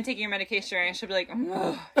 "You haven't taken your medication," and she'll be like,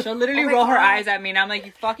 "Ugh." She'll literally roll her eyes at me, and I'm like,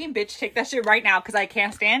 "You fucking bitch, take that shit right now, because I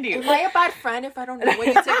can't stand you." Am I a bad friend if I don't know when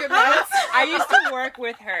you take your meds? I used to work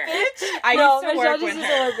with her. I No, used to Michelle work just with used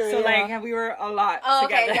to her, work with so me, yeah. like we were a lot Oh,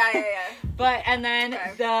 together. okay, yeah. But and then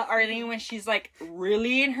Okay. the Arlene when she's like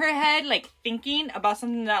really in her head, like thinking about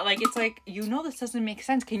something that like it's like this doesn't make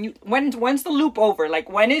sense. Can you when's the loop over? Like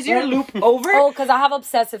when is your loop over? Oh, because I have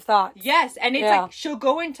obsessive thoughts. Yes, and it's Yeah. like she'll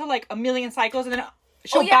go into like a million cycles and then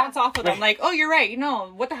she'll yeah. bounce off of them. Like, oh, you're right. No,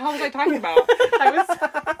 what the hell was I talking about?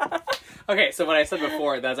 Okay, so what I said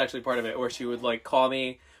before, that's actually part of it, where she would like call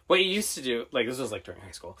me. What you used to do, like this was like during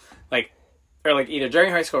high school, like. Or like either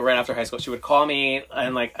during high school or right after high school, she would call me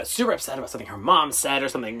and like super upset about something her mom said or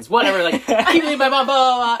something, whatever. Like, keep leaving my mom,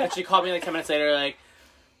 blah, blah, blah. And she called me like 10 minutes later, like,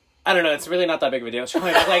 I don't know, it's really not that big of a deal. She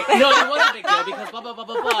called me back like, no, it was a big deal because blah, blah, blah,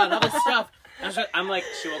 blah, blah, and all this stuff. And I'm like,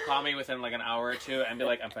 she will call me within like an hour or two and be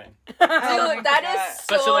like, I'm fine. Dude, that is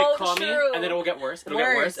so But she'll like call me true. and then it will get worse. It'll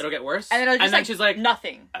get worse. It'll get worse. And then it'll just then like, she's like,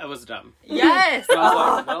 nothing. I was dumb. Yes. And I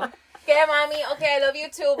was like, well, Okay, mommy. Okay, I love you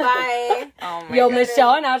too. Bye. Oh my Yo, God.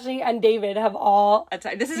 Michelle and Ashley and David have all.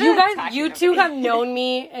 This is You an guys, attacking you of two me. have known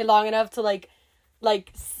me long enough to like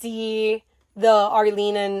see the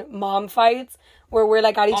Arlene and mom fights where we're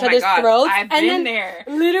like at each Oh my other's God, throats. I've and been then there.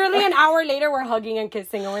 literally an hour later, we're hugging and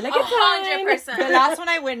kissing, and we're like, it's fine. 100%. The last one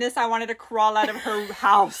I witnessed, I wanted to crawl out of her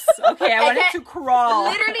house. Okay, I wanted to crawl.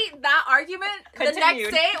 Literally, that argument the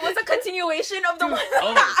Continued. next day was a continuation of the one.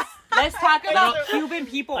 Oh, Let's talk about Cuban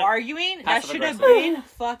people arguing. That passive should have aggressive. been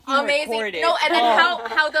fucking Amazing. recorded. No, and then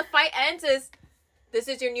how the fight ends is, this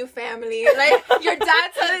is your new family. Like, your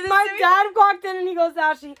dad telling this My to me. dad walked in and he goes,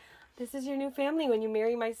 Ashley, this is your new family when you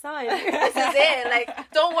marry my son. This is it. Like,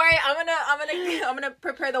 don't worry, I'm gonna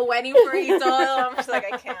prepare the wedding for you. So I'm just like,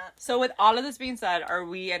 I can't. So with all of this being said, are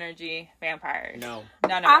we energy vampires? no.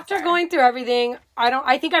 No. After sorry. going through everything,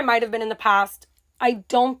 I think I might have been in the past. I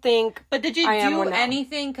don't think. But did you I am do or no.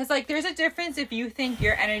 anything? Because, like, there's a difference if you think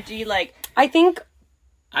your energy, like... I think,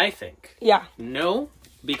 I think yeah. no,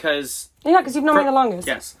 because Yeah, because you've known me the longest.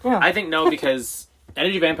 yes, Yeah. I think no because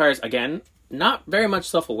energy vampires again not very much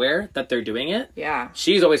self-aware that they're doing it. Yeah.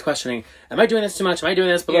 She's always questioning, am I doing this too much? Am I doing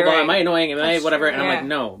this? Blah, blah, You're blah. right. Am I annoying? Am I That's whatever? true, And I'm yeah. like,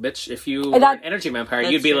 no, bitch, if you were that- an energy vampire,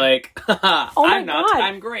 That's you'd be true. like, haha, Oh my I'm not. God.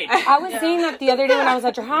 I'm great. I was saying that the other day when I was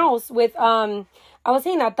at your house with I was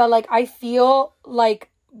saying that like I feel like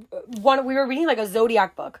we were reading like a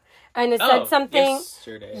zodiac book and it said something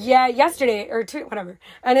yesterday or two, whatever,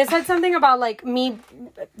 and it said something about like me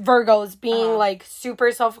Virgos being like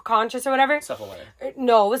super self-conscious or whatever. Self-aware.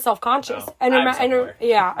 No, it was self-conscious. Oh, and, I'm and self-aware.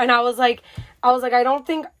 yeah, and I was like, I don't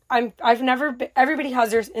think I've never been, everybody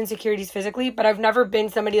has their insecurities physically, but I've never been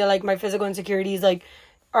somebody that like my physical insecurities like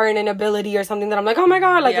are an inability or something that I'm like, oh my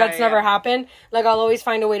God, like that's never happened. Like I'll always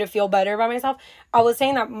find a way to feel better about myself. I was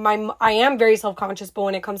saying that I am very self-conscious, but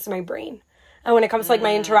when it comes to my brain and when it comes to like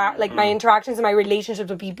my my interactions and my relationships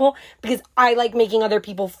with people, because I like making other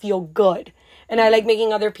people feel good. And I like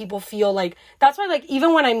making other people feel like, that's why like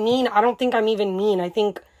even when I'm mean, I don't think I'm even mean. I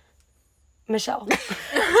think Michelle.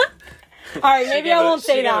 All right, maybe I won't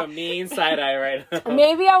say She got that. a mean side eye right now.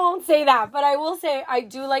 Maybe I won't say that, but I will say I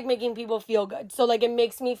do like making people feel good. So like it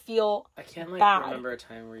makes me feel I can't like bad. remember a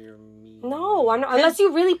time where you're mean. no, I'm not, unless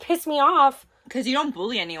you really piss me off. Because you don't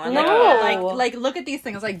bully anyone. No. Like look at these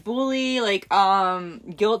things. Like bully, like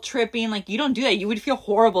guilt tripping. Like you don't do that. You would feel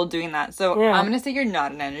horrible doing that. So Yeah. I'm gonna say you're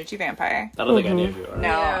not an energy vampire. I don't think any of you are. No,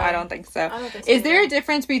 Yeah. I don't think so. I don't think so Is there either. a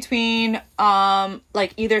difference between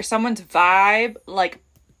like either someone's vibe, like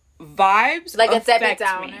vibes, Like a Debbie affect me?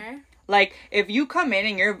 Downer. Like if you come in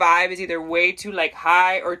and your vibe is either way too like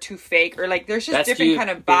high or too fake, or like there's just That's different you kind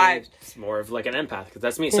of being vibes. more of like an empath because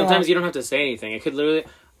that's me. Sometimes you don't have to say anything. It could literally.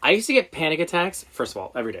 I used to get panic attacks. First of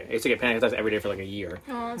all, every day. I used to get panic attacks every day for like a year,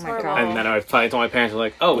 Oh, that's my horrible. God. and then I finally told my parents,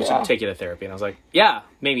 "Like, oh, we should take you to therapy." And I was like, "Yeah,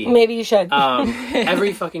 maybe." Maybe you should.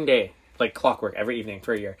 Every fucking day, like clockwork, every evening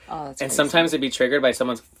for a year. Oh, that's and crazy. sometimes it'd be triggered by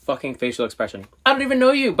someone's fucking facial expression. I don't even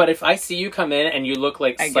know you, but if I see you come in and you look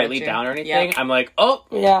like I get slightly you. down or anything, Yep. I'm like, oh,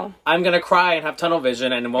 yeah. I'm gonna cry and have tunnel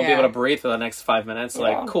vision and won't be Yeah. able to breathe for the next 5 minutes. Yeah.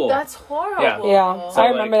 Like, cool. That's horrible. Yeah. So, I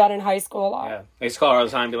remember like- that in high school a lot. Yeah, I used to call her all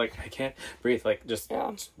the time and be like, I can't breathe. Like, just.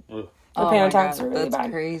 Yeah. Ugh. The Oh panic my attacks God, are really that's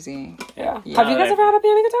bad. crazy. Yeah. Yeah. Have you guys ever had a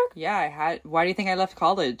panic attack? Yeah, I had. Why do you think I left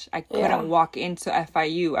college? I couldn't Yeah. walk into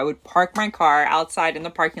FIU. I would park my car outside in the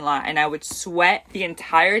parking lot and I would sweat the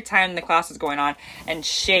entire time the class was going on and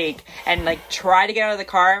shake and like try to get out of the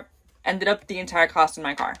car. Ended up the entire class in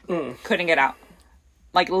my car. Couldn't get out.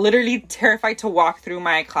 Like literally terrified to walk through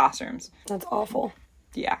my classrooms. That's awful.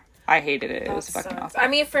 Yeah, I hated it. It was fucking Sucks. awful. I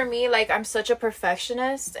mean, for me, like, I'm such a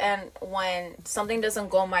perfectionist, and when something doesn't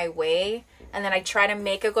go my way, and then I try to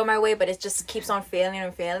make it go my way, but it just keeps on failing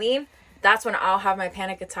and failing, that's when I'll have my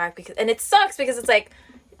panic attack. And it sucks because it's like,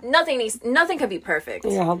 nothing can be perfect.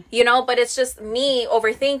 Yeah. You know, but it's just me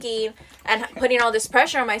overthinking and putting all this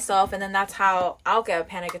pressure on myself, and then that's how I'll get a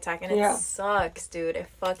panic attack, and it Yeah. sucks, dude. It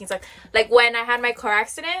fucking sucks. Like, when I had my car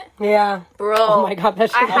accident, Yeah. bro. Oh my God,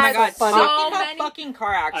 that shit I was Oh my had god, funny. so talking about many- fucking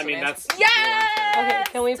car I accidents. mean, that's. Yes! Okay,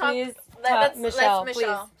 can we Talk- please let's Michelle,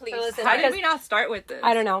 Michelle, please. please. Listen, How because- did we not start with this?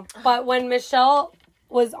 I don't know. But when Michelle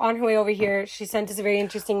was on her way over here, she sent us a very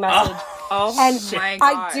interesting message. Oh And my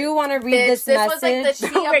god. I do want to read This this was like the message.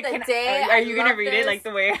 tea Wait, of the can I- day. Are you gonna love read this. it like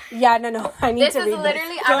the way? Yeah, no. I need This to is read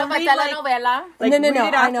literally this. out of a Don't read, like- telenovela. Like, no. read it I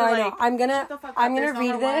after, know. like- I'm gonna There's read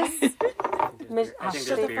no more this. Mich- I think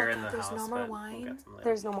shut there's the beer fuck in the up. There's house. no more but wine. we'll get some later.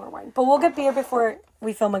 There's no more wine, but we'll get beer before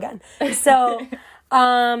we film again. So,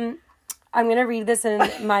 I'm gonna read this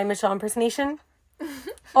in my Michelle impersonation.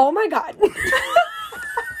 Oh my God.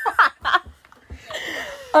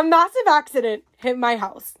 A massive accident hit my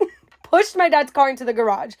house, pushed my dad's car into the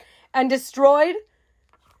garage, and destroyed.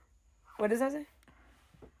 What does that say?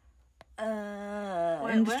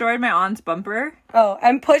 and destroyed my aunt's bumper. Oh,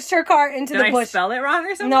 and pushed her car into Did the I bush. spell it wrong or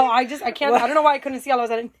something? No, I can't. I don't know why I couldn't see all of a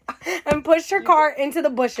sudden. And pushed her car into the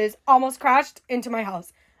bushes, almost crashed into my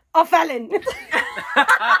house. A felon.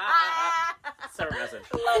 Separate message.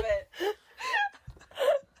 Love it.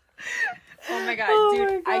 Oh my god, Oh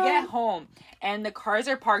dude! my I God. get home and the cars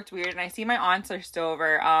are parked weird, and I see my aunts are still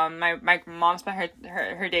over. My mom spent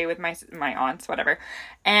her day with my aunts, whatever,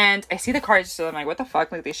 and I see the cars still. I'm like, what the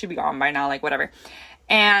fuck? Like they should be gone by now, like whatever.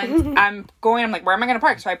 And I'm like, where am I gonna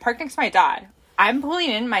park? So I park next to my dad. I'm pulling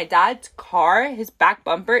in my dad's car, his back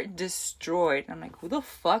bumper destroyed. I'm like, who the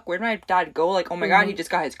fuck? Where'd my dad go? Like, oh my god, he just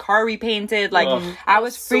got his car repainted. Like, Ugh. I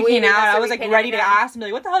was freaking Sweet, out. that's I a was like repainted ready to again. ask him,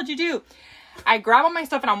 like, what the hell did you do? I grab all my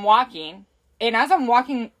stuff and I'm walking. And as I'm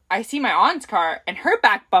walking, I see my aunt's car and her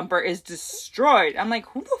back bumper is destroyed. I'm like,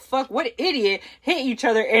 who the fuck, what idiot hit each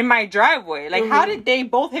other in my driveway? Like, how did they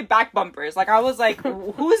both hit back bumpers? Like, I was like,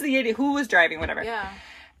 who was the idiot? Who was driving? Whatever. Yeah.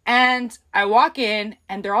 And I walk in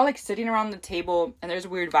and they're all like sitting around the table and there's a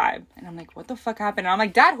weird vibe. And I'm like, what the fuck happened? And I'm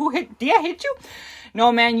like, Dad, did I hit you?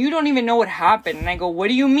 No, man, you don't even know what happened. And I go, what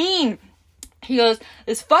do you mean? He goes,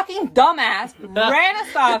 this fucking dumbass ran a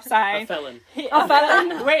stop sign. A felon. A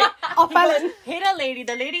felon. Wait. A felon. Hit a lady.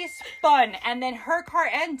 The lady spun, and then her car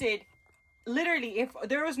ended. Literally, if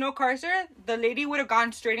there was no cars there, the lady would have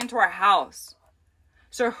gone straight into our house.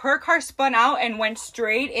 So her car spun out and went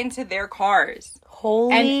straight into their cars.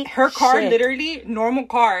 Holy And her car, shit. literally, normal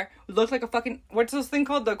car, looked like a fucking, what's this thing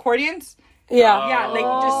called? The accordions? Yeah. Yeah, like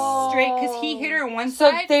just straight, because he hit her on one So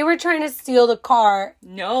side. they were trying to steal the car.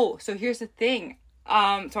 No. So here's the thing. So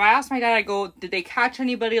I asked my dad, I go, did they catch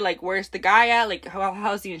anybody? Like, where's the guy at? Like,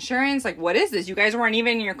 how's the insurance? Like, what is this? You guys weren't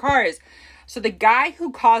even in your cars. So the guy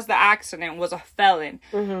who caused the accident was a felon.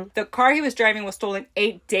 Mm-hmm. The car he was driving was stolen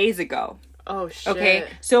 8 days ago. Oh shit. Okay,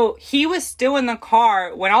 so he was still in the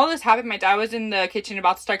car when all this happened. My dad was in the kitchen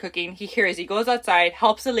about to start cooking. He hears, he goes outside,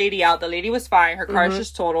 helps the lady out. The lady was fine. Her car's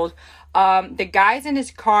just totaled. The guy's in his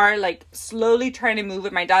car, like slowly trying to move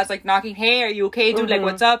it. My dad's like knocking, hey, are you okay, dude? Like,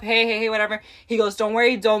 what's up? Hey, whatever. He goes, don't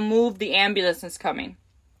worry, don't move. The ambulance is coming.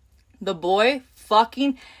 The boy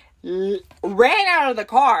fucking ran out of the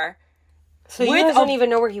car. So you With guys don't a- even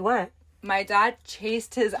know where he went. My dad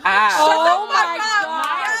chased his ass. Oh my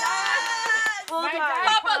Hold My on. dad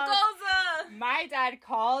Papa called- Goza. My dad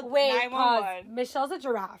called Wait, 911. pause. Michelle's a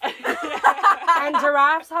giraffe. And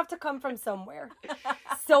giraffes have to come from somewhere.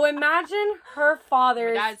 So imagine her My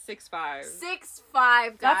father's... dad's 6'5". 6'5",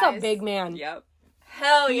 guys. That's a big man. Yep.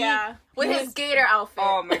 Hell yeah. With his gator outfit.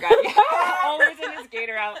 Oh my god. Yeah. Always in his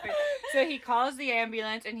gator outfit. So he calls the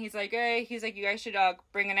ambulance and he's like, hey, you guys should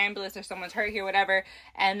bring an ambulance if someone's hurt here, whatever.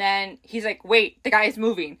 And then he's like, wait, the guy's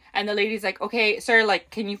moving. And the lady's like, okay, sir, like,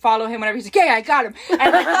 can you follow him? Whatever. He's like, yeah, I got him.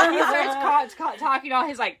 And like, he starts talking all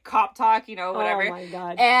his like cop talk, whatever. Oh my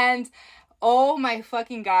God. And oh my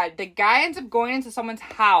fucking god. The guy ends up going into someone's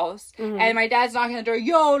house and my dad's knocking on the door,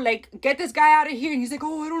 yo, like, get this guy out of here. And he's like,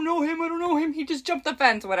 oh, I don't know him. He just jumped the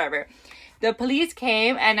fence, whatever. The police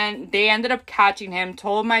came and then they ended up catching him,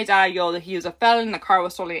 told my dad, yo, that he was a felon. The car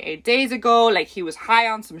was stolen 8 days ago. Like, he was high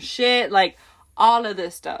on some shit. Like, all of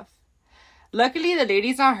this stuff. Luckily, the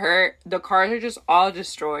lady's not hurt. The cars are just all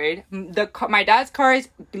destroyed. My dad's cars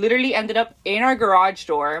literally ended up in our garage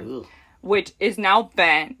door. Ooh. Which is now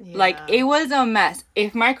bent. Yeah. Like, it was a mess.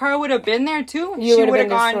 If my car would have been there too, You she would've would have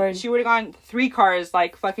been gone. destroyed. She would have gone 3 cars,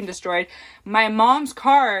 like, fucking destroyed. My mom's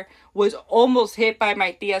car was almost hit by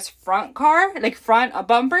my tia's front car, like front a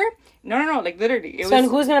bumper. No, like literally, it So then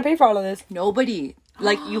was who's gonna pay for all of this? nobody.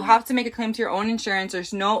 Like, you have to make a claim to your own insurance.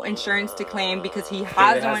 There's no insurance to claim because he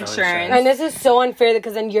has no insurance. And this is so unfair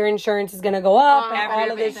because then your insurance is gonna go up and all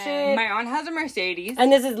of this Everything. shit. My aunt has a Mercedes.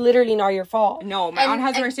 And this is literally not your fault. No, my And- aunt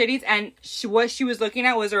has a and- Mercedes, and what she was looking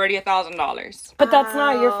at was already $1,000. But that's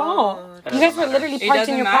not your fault. That You guys doesn't were matter. literally It parked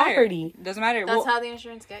doesn't in your matter. property. Doesn't matter. That's Well, how the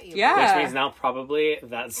insurance get you. Yeah. Which means now probably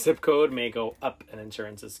that zip code may go up in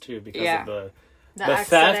insurances too because Yeah. of the The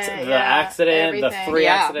theft, accident, the yeah, accident, the everything. 3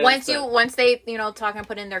 Yeah. accidents. Once they talk and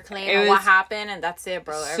put in their claim It and what was happened, and that's it,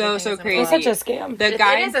 bro. so Everything is crazy. It's involved. such a scam. The It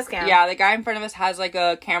guy, is a scam. Yeah, the guy in front of us has like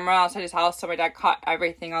a camera outside his house, so my dad caught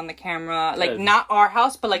everything on the camera. Like, Good. not our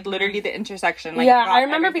house, but like literally the intersection. Like, Yeah, got I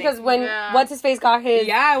remember everything. because when Yeah. what's his face got his.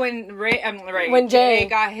 Yeah, when When Jay-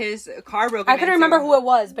 got his car broken. I couldn't remember who it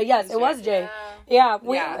was, but yes, it was Jay. Yeah,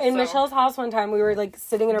 Yeah, in so- Michelle's house one time, we were like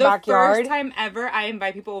sitting in her The backyard. first time ever I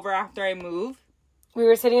invite people over after I move. we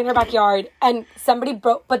were sitting in her backyard, and somebody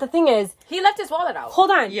broke. But the thing is, He left his wallet out. hold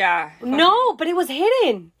on. Yeah. No, but it was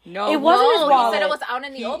hidden. No. It wasn't his No, wallet. he said it was out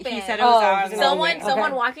in the open. He said it was out. Oh, in the Someone, open.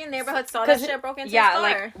 someone Okay. walking in the neighborhood saw that shit broke into Yeah, his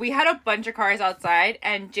car. like we had a bunch of cars outside,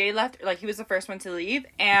 and Jay left. Like he was the first one to leave,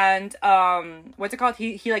 and what's it called?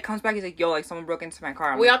 He like comes back. He's like, "Yo, like someone broke into my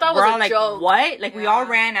car." We all thought it was we're a all like, joke. "What?" Like we all Yeah.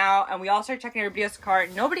 ran out, and we all started checking everybody else's car.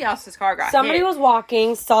 Nobody else's car got Somebody hit. was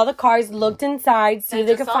walking, saw the cars, looked inside, see if And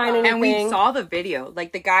they just could saw find them. anything. And we saw the video.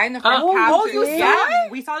 Like the guy in the front Oh, caption. you saw Yeah,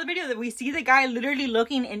 we saw the video that we see the guy literally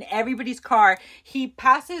looking in everybody's car. He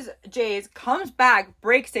passes Jay's, comes back,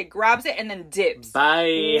 breaks it, grabs it, and then dips.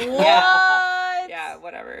 Bye. What? Yeah,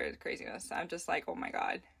 whatever craziness. I'm just like, oh my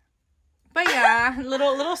god. But yeah,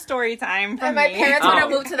 little story time from And my me. parents would have Oh.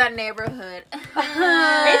 moved to that neighborhood. It's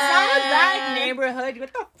not a bad neighborhood.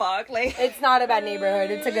 What the fuck, like. It's not a bad neighborhood.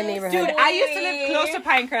 It's a good neighborhood. Dude, I used to live close to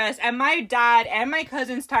Pinecrest, and my dad and my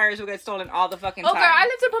cousin's tires would get stolen all the fucking Oh, time. girl, I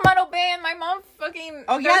lived in Pomano Bay, and my mom fucking.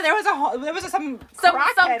 Oh yeah, there was some some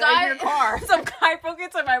crackhead guy in your car. some guy broke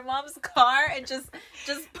into my mom's car and just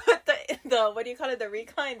put the what do you call it, the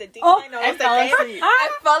recline, the decline. Oh, no, and sé fell qué. asleep. I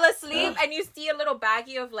fell asleep, and you see a little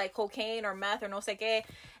baggie of like cocaine or meth or no sé qué,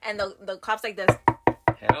 and the cops like this.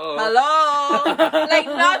 Hello, like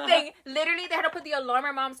nothing. Literally, they had to put the alarm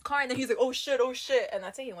in mom's car, and then he's like, "Oh shit, and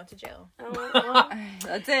that's it. He went to jail.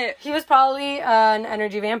 That's it. He was probably an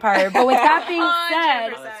energy vampire. But with that being 100%.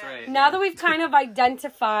 said, Oh, that's right. now that we've kind of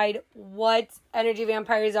identified what energy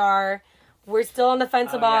vampires are, we're still on the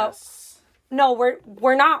fence about. Yes. No,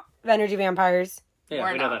 we're not energy vampires. Yeah,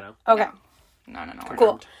 We're we know not. that now. Okay, No. We're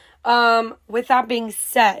cool. not. With that being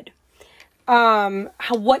said,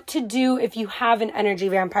 what to do if you have an energy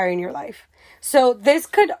vampire in your life. So this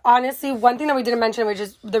could honestly, one thing that we didn't mention, which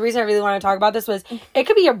is the reason I really want to talk about this, was it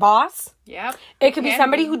could be your boss. Yep. It could be Can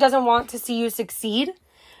somebody be. who doesn't want to see you succeed.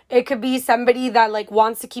 It could be somebody that like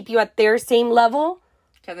wants to keep you at their same level.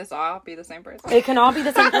 Can this all be the same person? It can all be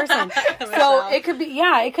the same person. So it could be,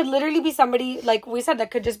 it could literally be somebody, like we said,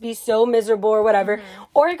 that could just be so miserable or whatever.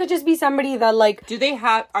 Or it could just be somebody that like,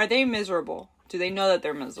 Are they miserable? Do they know that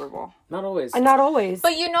they're miserable? Not always. not always.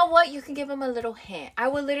 But you know what? You can give him a little hint. I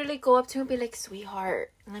would literally go up to him and be like,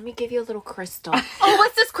 "Sweetheart, let me give you a little crystal." Oh,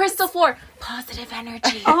 what's this crystal for? Positive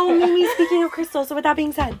energy. Oh, Mimi, speaking of crystals, so with that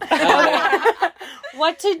being said,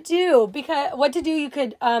 what to do? You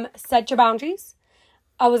could set your boundaries.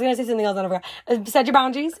 I was going to say something else, I forgot. Set your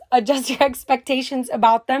boundaries, adjust your expectations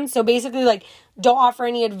about them. So basically, like, don't offer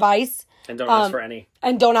any advice. And don't ask for any.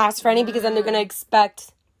 And don't ask for any because then they're going to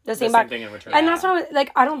expect the same back. thing in return. And that's not,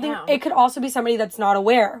 like, I don't think, Yeah. it could also be somebody that's not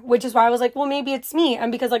aware, which is why I was like, well, maybe it's me.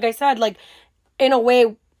 And because, like I said, like, in a way,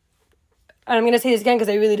 and I'm going to say this again because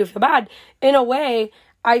I really do feel bad, in a way,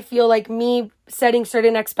 I feel like me setting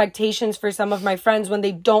certain expectations for some of my friends when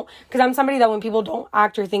they don't, because I'm somebody that when people don't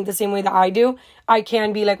act or think the same way that I do, I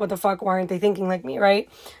can be like, what the fuck, why aren't they thinking like me, right?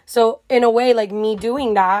 So in a way, like, me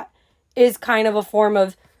doing that is kind of a form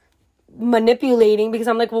of manipulating because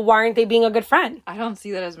I'm like, well, why aren't they being a good friend? I don't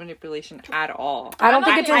see that as manipulation at all. I don't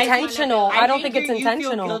think it's I intentional. I don't think it's you feel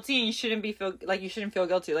intentional. guilty, and you shouldn't feel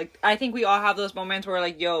guilty. Like I think we all have those moments where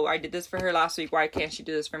like, yo, I did this for her last week. Why can't she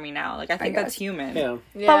do this for me now? Like I think that's guess. human. Yeah.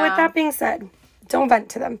 But with that being said, don't vent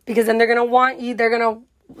to them because then they're gonna want you. They're gonna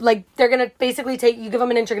basically you give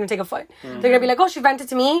them an inch, you're gonna take a foot. They're gonna be like, oh, she vented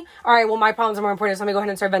to me. All right, well, my problems are more important, so let me go ahead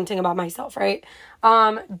and start venting about myself, right?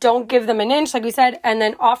 Don't give them an inch, like we said, and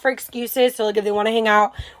then offer excuses. So like if they want to hang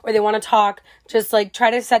out or they want to talk, just like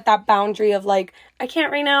try to set that boundary of like, I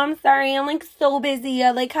can't right now. I'm sorry. I'm like so busy.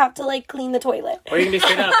 I like have to like clean the toilet. Or you can be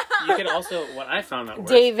straight up. You can also, what I found that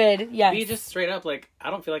works. David, yes, Be just straight up like,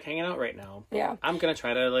 I don't feel like hanging out right now. yeah. I'm gonna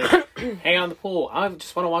try to like hang out in the pool. I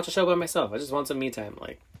just want to watch a show by myself. I just want some me time.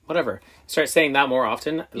 Like whatever. Start saying that more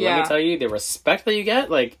often. Let Yeah. me tell you, the respect that you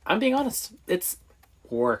get. Like I'm being honest, it's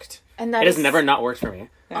worked. And that It has is- never not worked for me.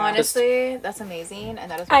 Honestly, that's amazing, and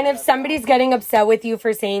that is. And if somebody's getting upset with you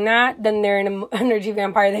for saying that, then they're an energy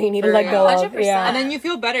vampire that you need to let go of. 100%. Yeah. And then you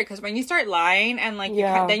feel better because when you start lying and like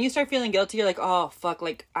Yeah. then you start feeling guilty. You're like, oh fuck,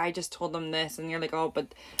 like I just told them this, and you're like, oh,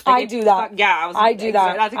 but I like, do that. Yeah, I do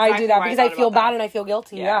that. That's I exactly do that why because I thought feel about bad that. and I feel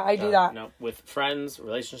guilty. Yeah, I do that. No, with friends,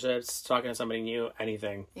 relationships, talking to somebody new,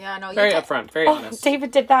 anything. Yeah, no, Very you upfront, very Oh, honest.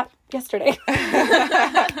 David did that yesterday.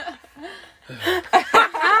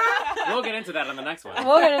 We'll get into that on the next one.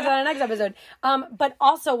 We'll get into that in the next episode. But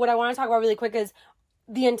also, what I want to talk about really quick is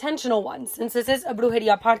the intentional ones, since this is a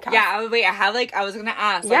Brujeria podcast. Yeah, wait, I was gonna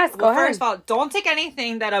ask. Like, Yes, go ahead. First of all, don't take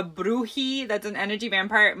anything that a bruji, that's an energy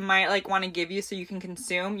vampire, might like want to give you so you can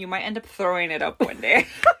consume. You might end up throwing it up one day.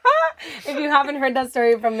 If you haven't heard that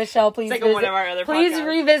story from Michelle, please It's like one of our other please podcasts.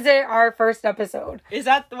 revisit our first episode. Is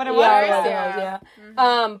that what it was?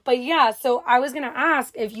 Yeah. But yeah, so I was gonna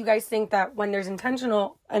ask if you guys think that when there's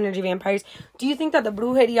intentional energy vampires, do you think that the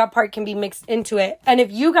brujeria part can be mixed into it? And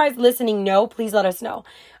if you guys listening know, please let us know.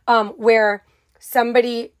 Where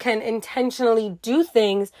somebody can intentionally do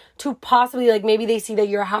things to possibly, like, maybe they see that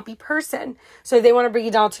you're a happy person, so if they want to bring you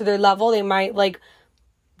down to their level, they might like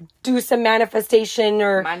do some manifestation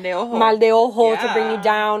or mal de ojo to bring you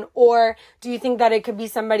down. Or do you think that it could be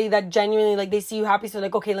somebody that genuinely, like, they see you happy, so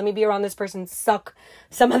like, okay, let me be around this person, suck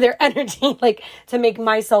some of their energy, like, to make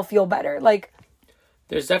myself feel better? Like,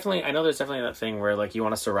 there's definitely that thing where, like, you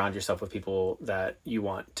want to surround yourself with people that you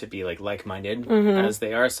want to be, like, like-minded as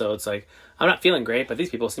they are. So it's like, I'm not feeling great, but these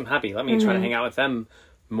people seem happy. Let me try to hang out with them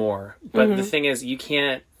more. But the thing is, you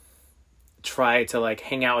can't try to, like,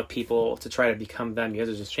 hang out with people to try to become them. You have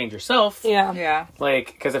to just change yourself. Yeah. Like,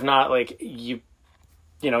 because if not, like, you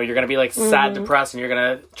know, you're going to be, like, sad, depressed, and you're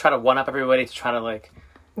going to try to one-up everybody to try to, like,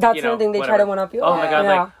 that's something they try to one-up you. Oh my god,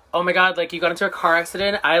 like, oh my god, like, you got into a car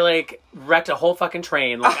accident, I, like, wrecked a whole fucking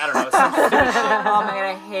train. Like, I don't know, some stupid shit. Oh my god,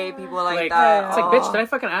 I hate people like Like, that. it's like, bitch, did I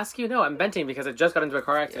fucking ask you? No, I'm venting because I just got into a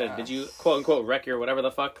car accident. Did you, quote-unquote, wreck your whatever the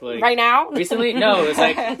fuck, like... Right now? Recently? No, it was,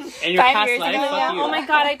 like, in your 5 past years life, ago, fuck you. Oh my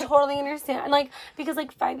god, I totally understand. Like, because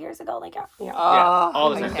like 5 years ago, like, Yeah,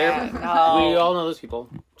 all the time. We all know those people.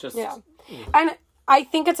 Just... Yeah. And I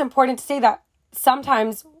think it's important to say that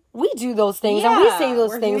sometimes we do those things and we say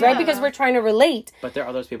those things, right? Because we're trying to relate. But there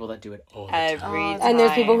are those people that do it all the Every time. time. And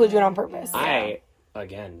there's people who do it on purpose.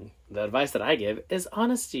 Again, the advice that I give is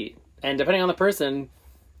honesty. And depending on the person,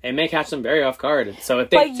 it may catch them very off guard. So if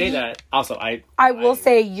they say that, also, I will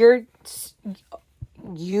say you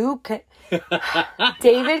can,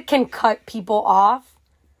 David can cut people off.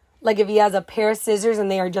 Like if he has a pair of scissors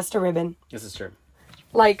and they are just a ribbon. This is true.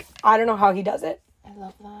 Like, I don't know how he does it. I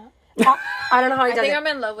love that. I don't know how he does it. I think I'm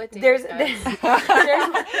in love with David. There's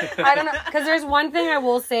I don't know, because there's one thing I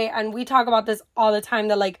will say, and we talk about this all the time,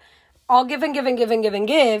 that like, I'll give and give and give and give and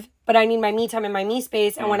give, but I need my me time and my me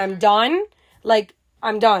space, and when I'm done, like,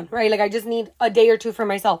 I'm done, right? Like, I just need a day or two for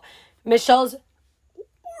myself. Michelle's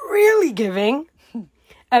really giving,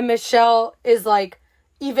 and Michelle is like,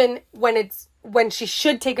 even when she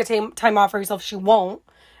should take a time off for herself, she won't,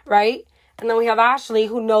 right? And then we have Ashley,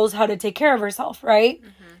 who knows how to take care of herself, right?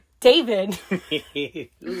 David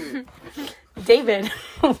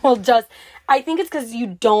will just, I think it's because you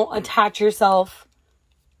don't attach yourself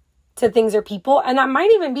to things or people. And that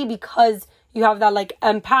might even be because you have that like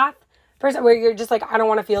empath person where you're just like, I don't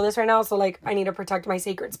want to feel this right now. So like, I need to protect my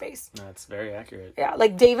sacred space. That's very accurate. Yeah.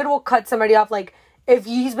 Like David will cut somebody off. Like if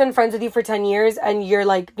he's been friends with you for 10 years and you're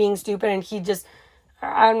like being stupid and he just,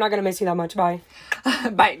 I'm not going to miss you that much. Bye.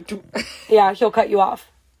 Bye. Yeah. He'll cut you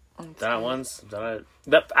off. Done it once.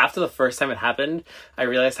 After the first time it happened, I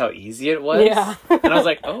realized how easy it was. Yeah. And I was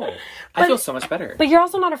like, oh, I feel so much better. But you're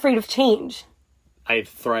also not afraid of change. I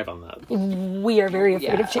thrive on that. We are very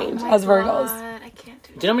afraid of change as Virgos. God, I can't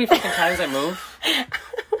do Do you know how many fucking times I move?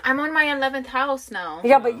 I'm on my 11th house now.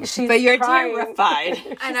 Yeah, but you're trying. terrified.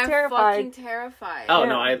 And I'm terrified. fucking terrified. Oh,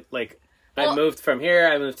 no, I moved from here.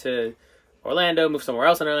 I moved to Orlando, moved somewhere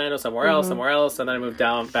else in Orlando, somewhere else, and then I moved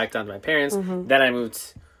back down to my parents. Then I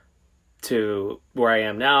moved to where I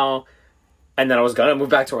am now, and then I was gonna move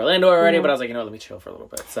back to Orlando already, but I was like, let me chill for a little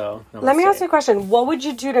bit. So let me ask you a question. What would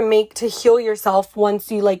you do to heal yourself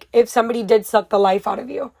once you, like, if somebody did suck the life out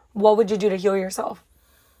of you, what would you do to heal yourself?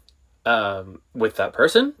 With that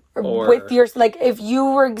person? Or with your, like, if you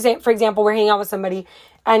were, for example, we're hanging out with somebody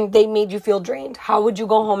and they made you feel drained, how would you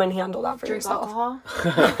go home and handle that for yourself?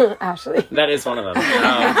 Alcohol? Ashley. That is one of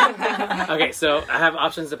them. Okay, so I have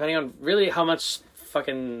options depending on really how much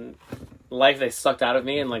fucking life they sucked out of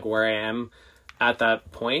me and like where I am at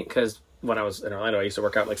that point. Because when I was in Orlando, I used to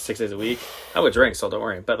work out like 6 days a week. I would drink, so don't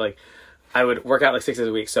worry, but like I would work out like 6 days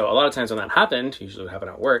a week. So a lot of times when that happened, usually it would happen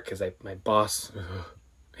at work because my boss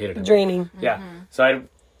hated it. Draining. Yeah. So I'd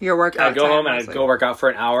go home and I'd go work out for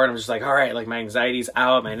an hour, and I'm just like, all right, like my anxiety's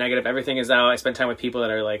out, my negative, everything is out. I spend time with people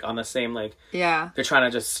that are like on the same, like, they're trying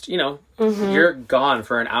to just, you're gone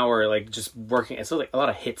for an hour, like just working. It's like a lot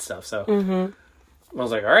of HIIT stuff. So I was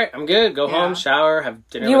like, all right, I'm good. Go home, shower, have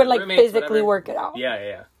dinner. You with would like roommates, physically whatever. work it out.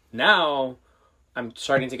 Yeah. Now I'm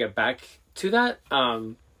starting to get back to that.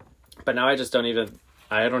 But now I just don't even,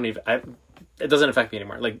 it doesn't affect me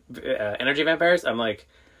anymore. Like energy vampires, I'm like,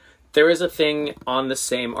 there is a thing on the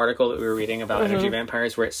same article that we were reading about energy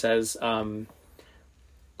vampires where it says,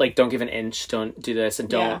 like, don't give an inch, don't do this, and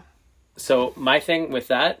don't. Yeah. So my thing with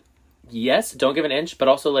that, yes, don't give an inch, but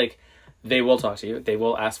also, like, they will talk to you. They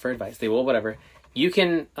will ask for advice. They will whatever. you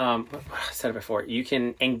can I said it before, you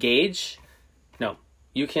can engage. No,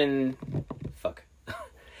 you can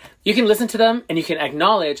you can listen to them and you can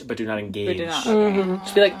acknowledge, but do not engage.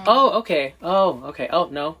 Just be like, oh, okay, oh,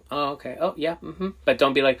 no, oh, okay, oh, yeah, But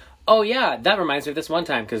don't be like, oh, yeah, that reminds me of this one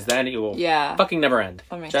time, because then it will fucking never end.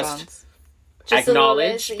 That makes Just sense.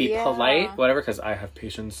 acknowledge, be polite, whatever, because I have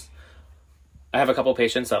patience. I have a couple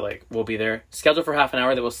patients that, like, will be there, scheduled for half an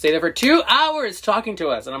hour, they will stay there for 2 hours talking to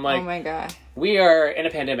us, and I'm like, oh my God. we are in a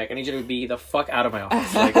pandemic, I need you to be the fuck out of my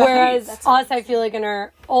office. Like, Whereas please. us, I feel like in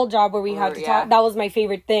our old job where we had to talk, that was my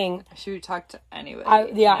favorite thing. She would talk to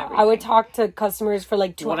anybody. I would talk to customers for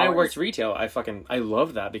like 2 hours. When I worked retail, I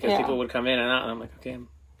loved that, because people would come in and out, and I'm like, okay, I'm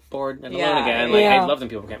bored and alone again. Like, I love them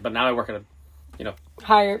people can, but now I work at a,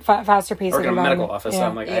 higher, faster pace. Work in a medical office, so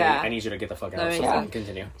I'm like, Yeah. I need you to get the fuck out, so I can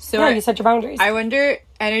continue. So you set your boundaries. I wonder,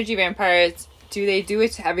 energy vampires, do they do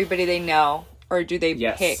it to everybody they know, or do they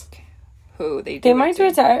pick who they do They might do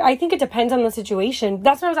it to, I think it depends on the situation.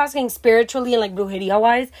 That's what I was asking, spiritually and like brujeria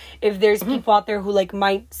wise, if there's people out there who like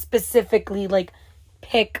might specifically like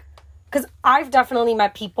pick, because I've definitely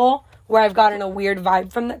met people where I've gotten a weird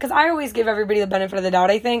vibe from them, because I always give everybody the benefit of the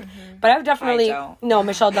doubt, I think, but I've definitely, no,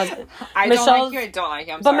 Michelle doesn't. I don't like you, I don't like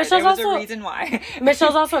you, I'm but sorry, Michelle's there was also, a reason why.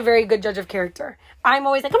 Michelle's also a very good judge of character. I'm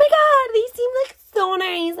always like, oh my god, they seem like so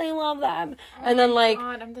nice, I love them, and then like,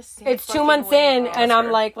 I'm the same it's 2 fucking months way, in, bro. and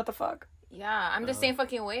I'm like, what the fuck? Yeah, I'm the same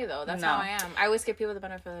fucking way though. That's how I am. I always give people the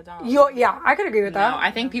benefit of the doubt. Yeah, I could agree with that. No, I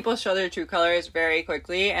think people show their true colors very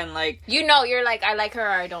quickly, and like, you're like, I like her or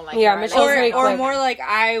I don't like her. Yeah, Michelle's very or quick. more like,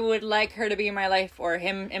 I would like her to be in my life or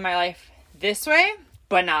him in my life this way,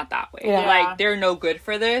 but not that way. Yeah. Like, they're no good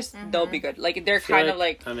for this, they'll be good. Like, they're kind of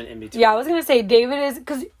like I'm an in between. Yeah, I was gonna say David is,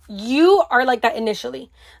 because you are like that initially.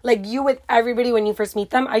 Like you with everybody when you first meet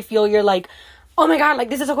them, I feel you're like, oh my god, like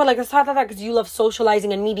this is so cool, like this, because you love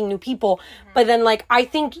socializing and meeting new people. But then like I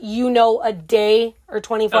think a day or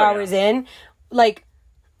 24 hours in, like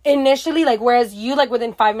initially, like whereas you like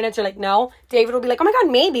within 5 minutes you're like no, David will be like, oh my god,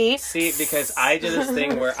 maybe. See, because I do this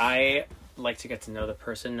thing where I like to get to know the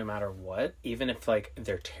person no matter what, even if like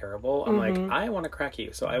they're terrible. I'm like, I want to crack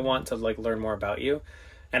you, so I want to like learn more about you,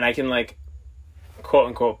 and I can like quote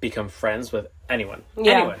unquote become friends with anyone.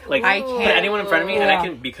 Like I put can. anyone in front of me and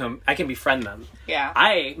I can befriend them. Yeah.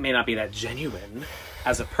 I may not be that genuine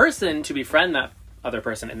as a person to befriend that other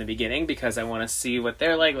person in the beginning, because I want to see what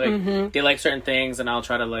they're like they like certain things, and I'll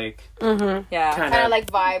try to like kind of like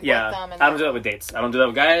vibe with them. And I don't do that with dates. I don't do that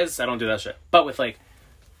with guys. I don't do that shit. But with like,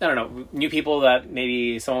 I don't know, new people that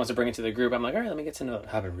maybe someone wants to bring into the group, I'm like, all right, let me get to know. It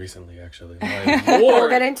happened recently, actually. Like, We'll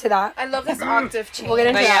get into that. I love this octave change. We'll get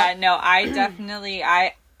into But that. yeah, no, I definitely,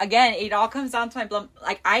 again, it all comes down to my blood.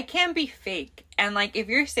 Like, I can't be fake. And, like, if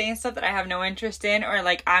you're saying stuff that I have no interest in, or,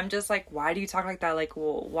 like, I'm just like, why do you talk like that? Like,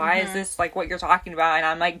 well, why is this, like, what you're talking about? And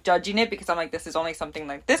I'm, like, judging it because I'm like, this is only something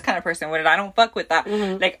like this kind of person would, and I don't fuck with that.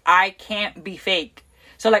 Like, I can't be fake.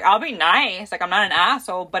 So, like, I'll be nice. Like, I'm not an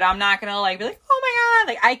asshole, but I'm not gonna, like, be like, oh my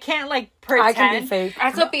god. Like, I can't, like, pretend. I can be fake.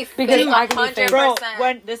 I could be Because fake, I can be fake. 100%. Bro,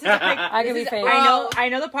 when, this is a quick... I can be fake. I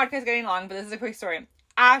know the podcast is getting long, but this is a quick story.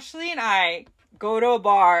 Ashley and I go to a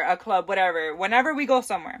bar, a club, whatever, whenever we go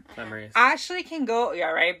somewhere. memories. Ashley can go,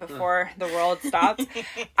 before the world stops.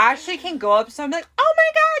 Ashley can go up to someone and be like, oh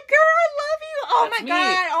my god, girl, I love you. Oh That's my me.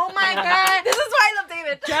 god, oh my god. This is why I love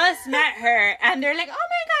David. Just met her, and they're like, oh my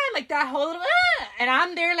god, like that whole little, and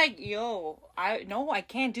I'm there like, yo, I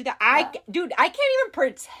can't do that. Dude, I can't even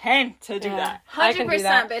pretend to do that. I can do 100%,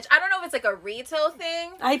 that. bitch. I don't know if it's like a retail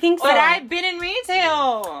thing. I think so. But I've been in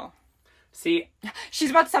retail. See, She's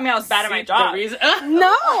about to tell me I was bad at my the job. reason No,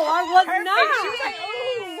 I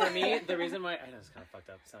was not. for me, the reason why, I know it's kind of fucked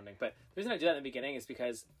up sounding, but the reason I do that in the beginning is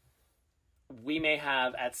because we may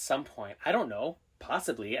have at some point, I don't know,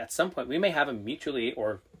 possibly at some point, we may have a mutually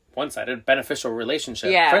or one-sided beneficial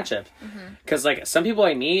relationship, friendship. Because like some people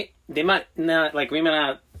I meet, they might not, like I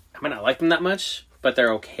might not like them that much, but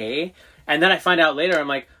they're okay. And then I find out later, I'm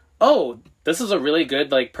like, oh, this is a really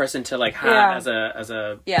good like person to like have as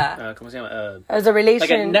a ¿cómo se llama? As a relation. Like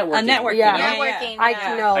a networking. A networking. Yeah. Networking.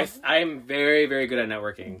 I know. I'm very, very good at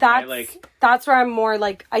networking. That's where I'm more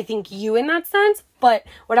like, I think you in that sense. But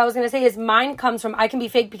what I was going to say is mine comes from, I can be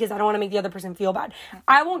fake because I don't want to make the other person feel bad.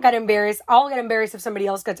 I won't get embarrassed. I'll get embarrassed if somebody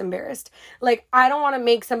else gets embarrassed. Like, I don't want to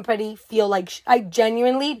make somebody feel like, I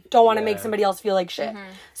genuinely don't want to make somebody else feel like shit.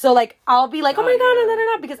 So, like, I'll be like, oh my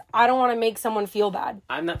god, because I don't want to make someone feel bad.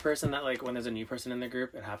 I'm that person that, like, when there's a new person in the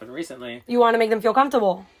group, it happened recently. You want to make them feel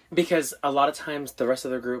comfortable. Because a lot of times the rest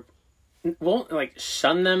of the group won't, like,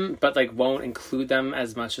 shun them, but, like, won't include them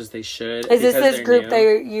as much as they should. Is this group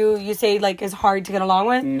that you say, like, is hard to get along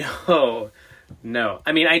with? No. No.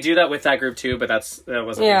 I mean, I do that with that group too, but that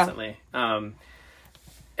wasn't recently.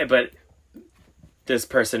 But this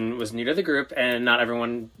person was new to the group, and not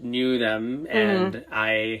everyone knew them, and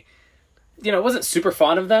I, wasn't super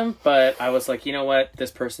fond of them, but I was like, you know what, this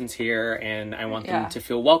person's here, and I want them to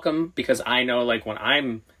feel welcome, because I know, like, when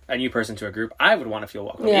I'm a new person to a group, I would want to feel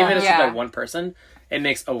welcome. Even if it's just like one person, it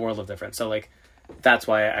makes a world of difference. So, like, that's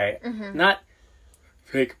why I, not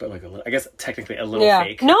fake, but like a little, I guess technically a little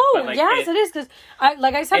fake. No, but like it is, because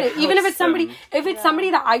like I said, even if it's somebody, if it's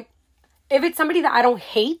somebody that I don't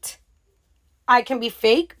hate, I can be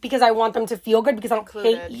fake because I want them to feel good, because I don't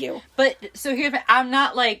hate you. But so here's, I'm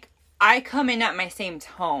not like, I come in at my same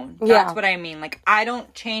tone. That's what I mean. Like, I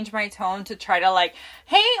don't change my tone to try to like,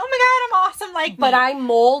 hey, oh my god, I'm awesome. Like, but I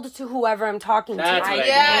mold to whoever I'm talking to. That's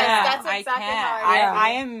exactly how I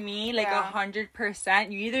am me, like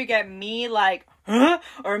 100%. You either get me like, huh?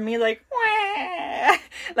 Or me like, wah.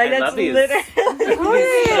 Like, that's literally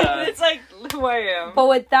it's like who I am. But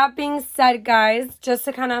with that being said, guys, just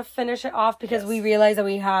to kind of finish it off, because we realize that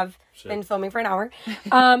we have been filming for an hour.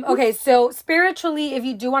 Okay, so spiritually, if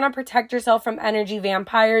you do want to protect yourself from energy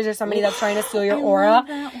vampires or somebody that's trying to steal your aura,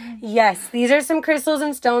 yes, these are some crystals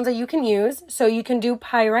and stones that you can use. So you can do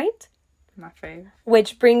pyrite, My favorite.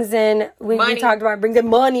 which brings in, we talked about, brings in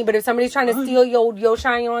money, but if somebody's trying to steal your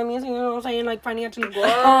shine, you know what I mean? You know what I'm saying? Like, financially.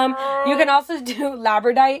 You can also do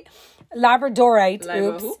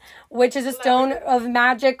labradorite, which is a stone of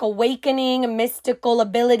magic, awakening, mystical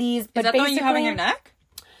abilities. But is that the one you have on your neck?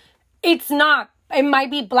 It's not. It might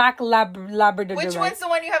be black labradorite. Which one's the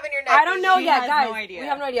one you have in your neck? I don't know yet, guys. No idea. We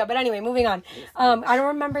have no idea. But anyway, moving on. I don't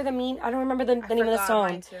remember the name of the stone.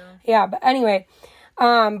 Mine too. Yeah, but anyway,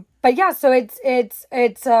 but yeah, so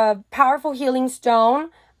it's a powerful healing stone.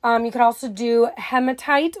 You could also do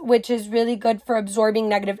hematite, which is really good for absorbing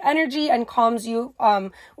negative energy and calms you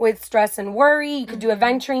with stress and worry. You could do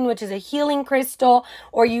aventurine, which is a healing crystal,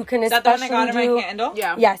 or you can especially do my candle?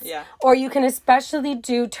 Yeah. Yes. Yeah. Or you can especially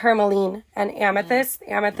do tourmaline and amethyst.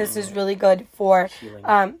 Amethyst is really good for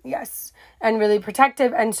yes, and really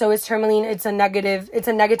protective, and so is tourmaline. It's a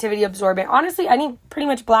negativity absorbent. Honestly, any pretty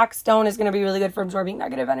much black stone is going to be really good for absorbing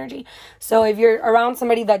negative energy. So if you're around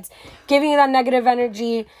somebody that's giving you that negative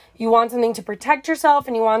energy, you want something to protect yourself,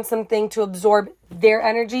 and you want something to absorb their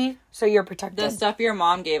energy, so you're protected. The stuff your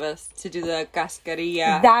mom gave us to do the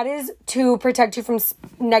cascarilla. That is to protect you from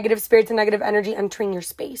negative spirits and negative energy entering your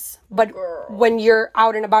space. But when you're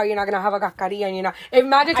out and about, you're not going to have a cascarilla, and you're not.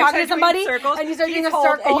 Imagine talking to somebody and you start doing a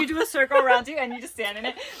circle. And you do a circle around you and you just stand in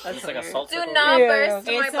it. That's like a salt Do circle. not burst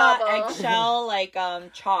my It's bubble. eggshell, like,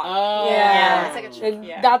 chalk. Oh. Yeah. It's like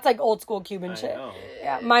a That's like old school Cuban shit. know.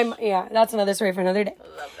 Yeah, that's another story for another day.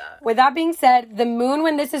 Love that. With that being said, the moon,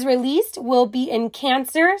 when this is released, will be in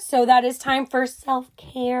Cancer, so that is time for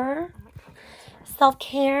self-care.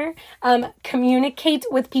 Communicate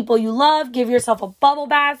with people you love. Give yourself a bubble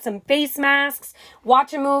bath, some face masks.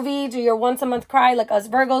 Watch a movie. Do your once a month cry like us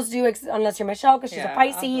Virgos do, unless you're Michelle, because she's a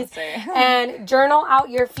Pisces. And journal out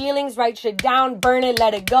your feelings. Write shit down. Burn it.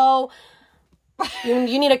 Let it go. You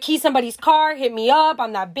need to key somebody's car, hit me up.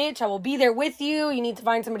 I'm that bitch. I will be there with you. You need to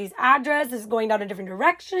find somebody's address. This is going down a different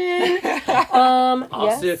direction.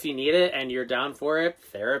 Also, if you need it and you're down for it,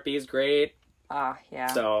 therapy is great. Yeah.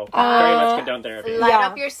 So, very much condone therapy. Light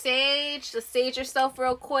up your sage. Just sage yourself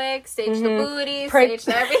real quick. Sage the booty. Sage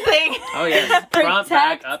everything. Oh, yeah. Front,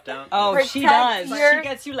 back, up, down. Oh, Protect she does. your- She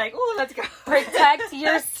gets you like, oh, let's go. Protect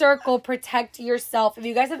your circle. Protect yourself. If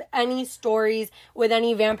you guys have any stories with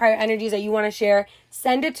any vampire energies that you want to share,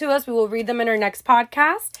 send it to us. We will read them in our next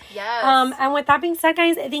podcast. Yes. And with that being said,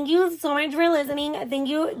 guys, thank you so much for listening. Thank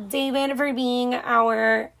you, David, for being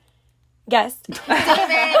our guest.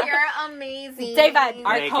 David, you're amazing. David.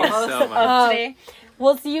 Our Thank you co-host so much. of today.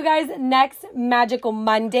 We'll see you guys next Magical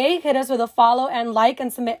Monday. Hit us with a follow and like,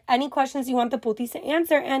 and submit any questions you want the putis to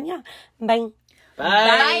answer. And yeah, bye.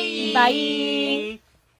 Bye. Bye.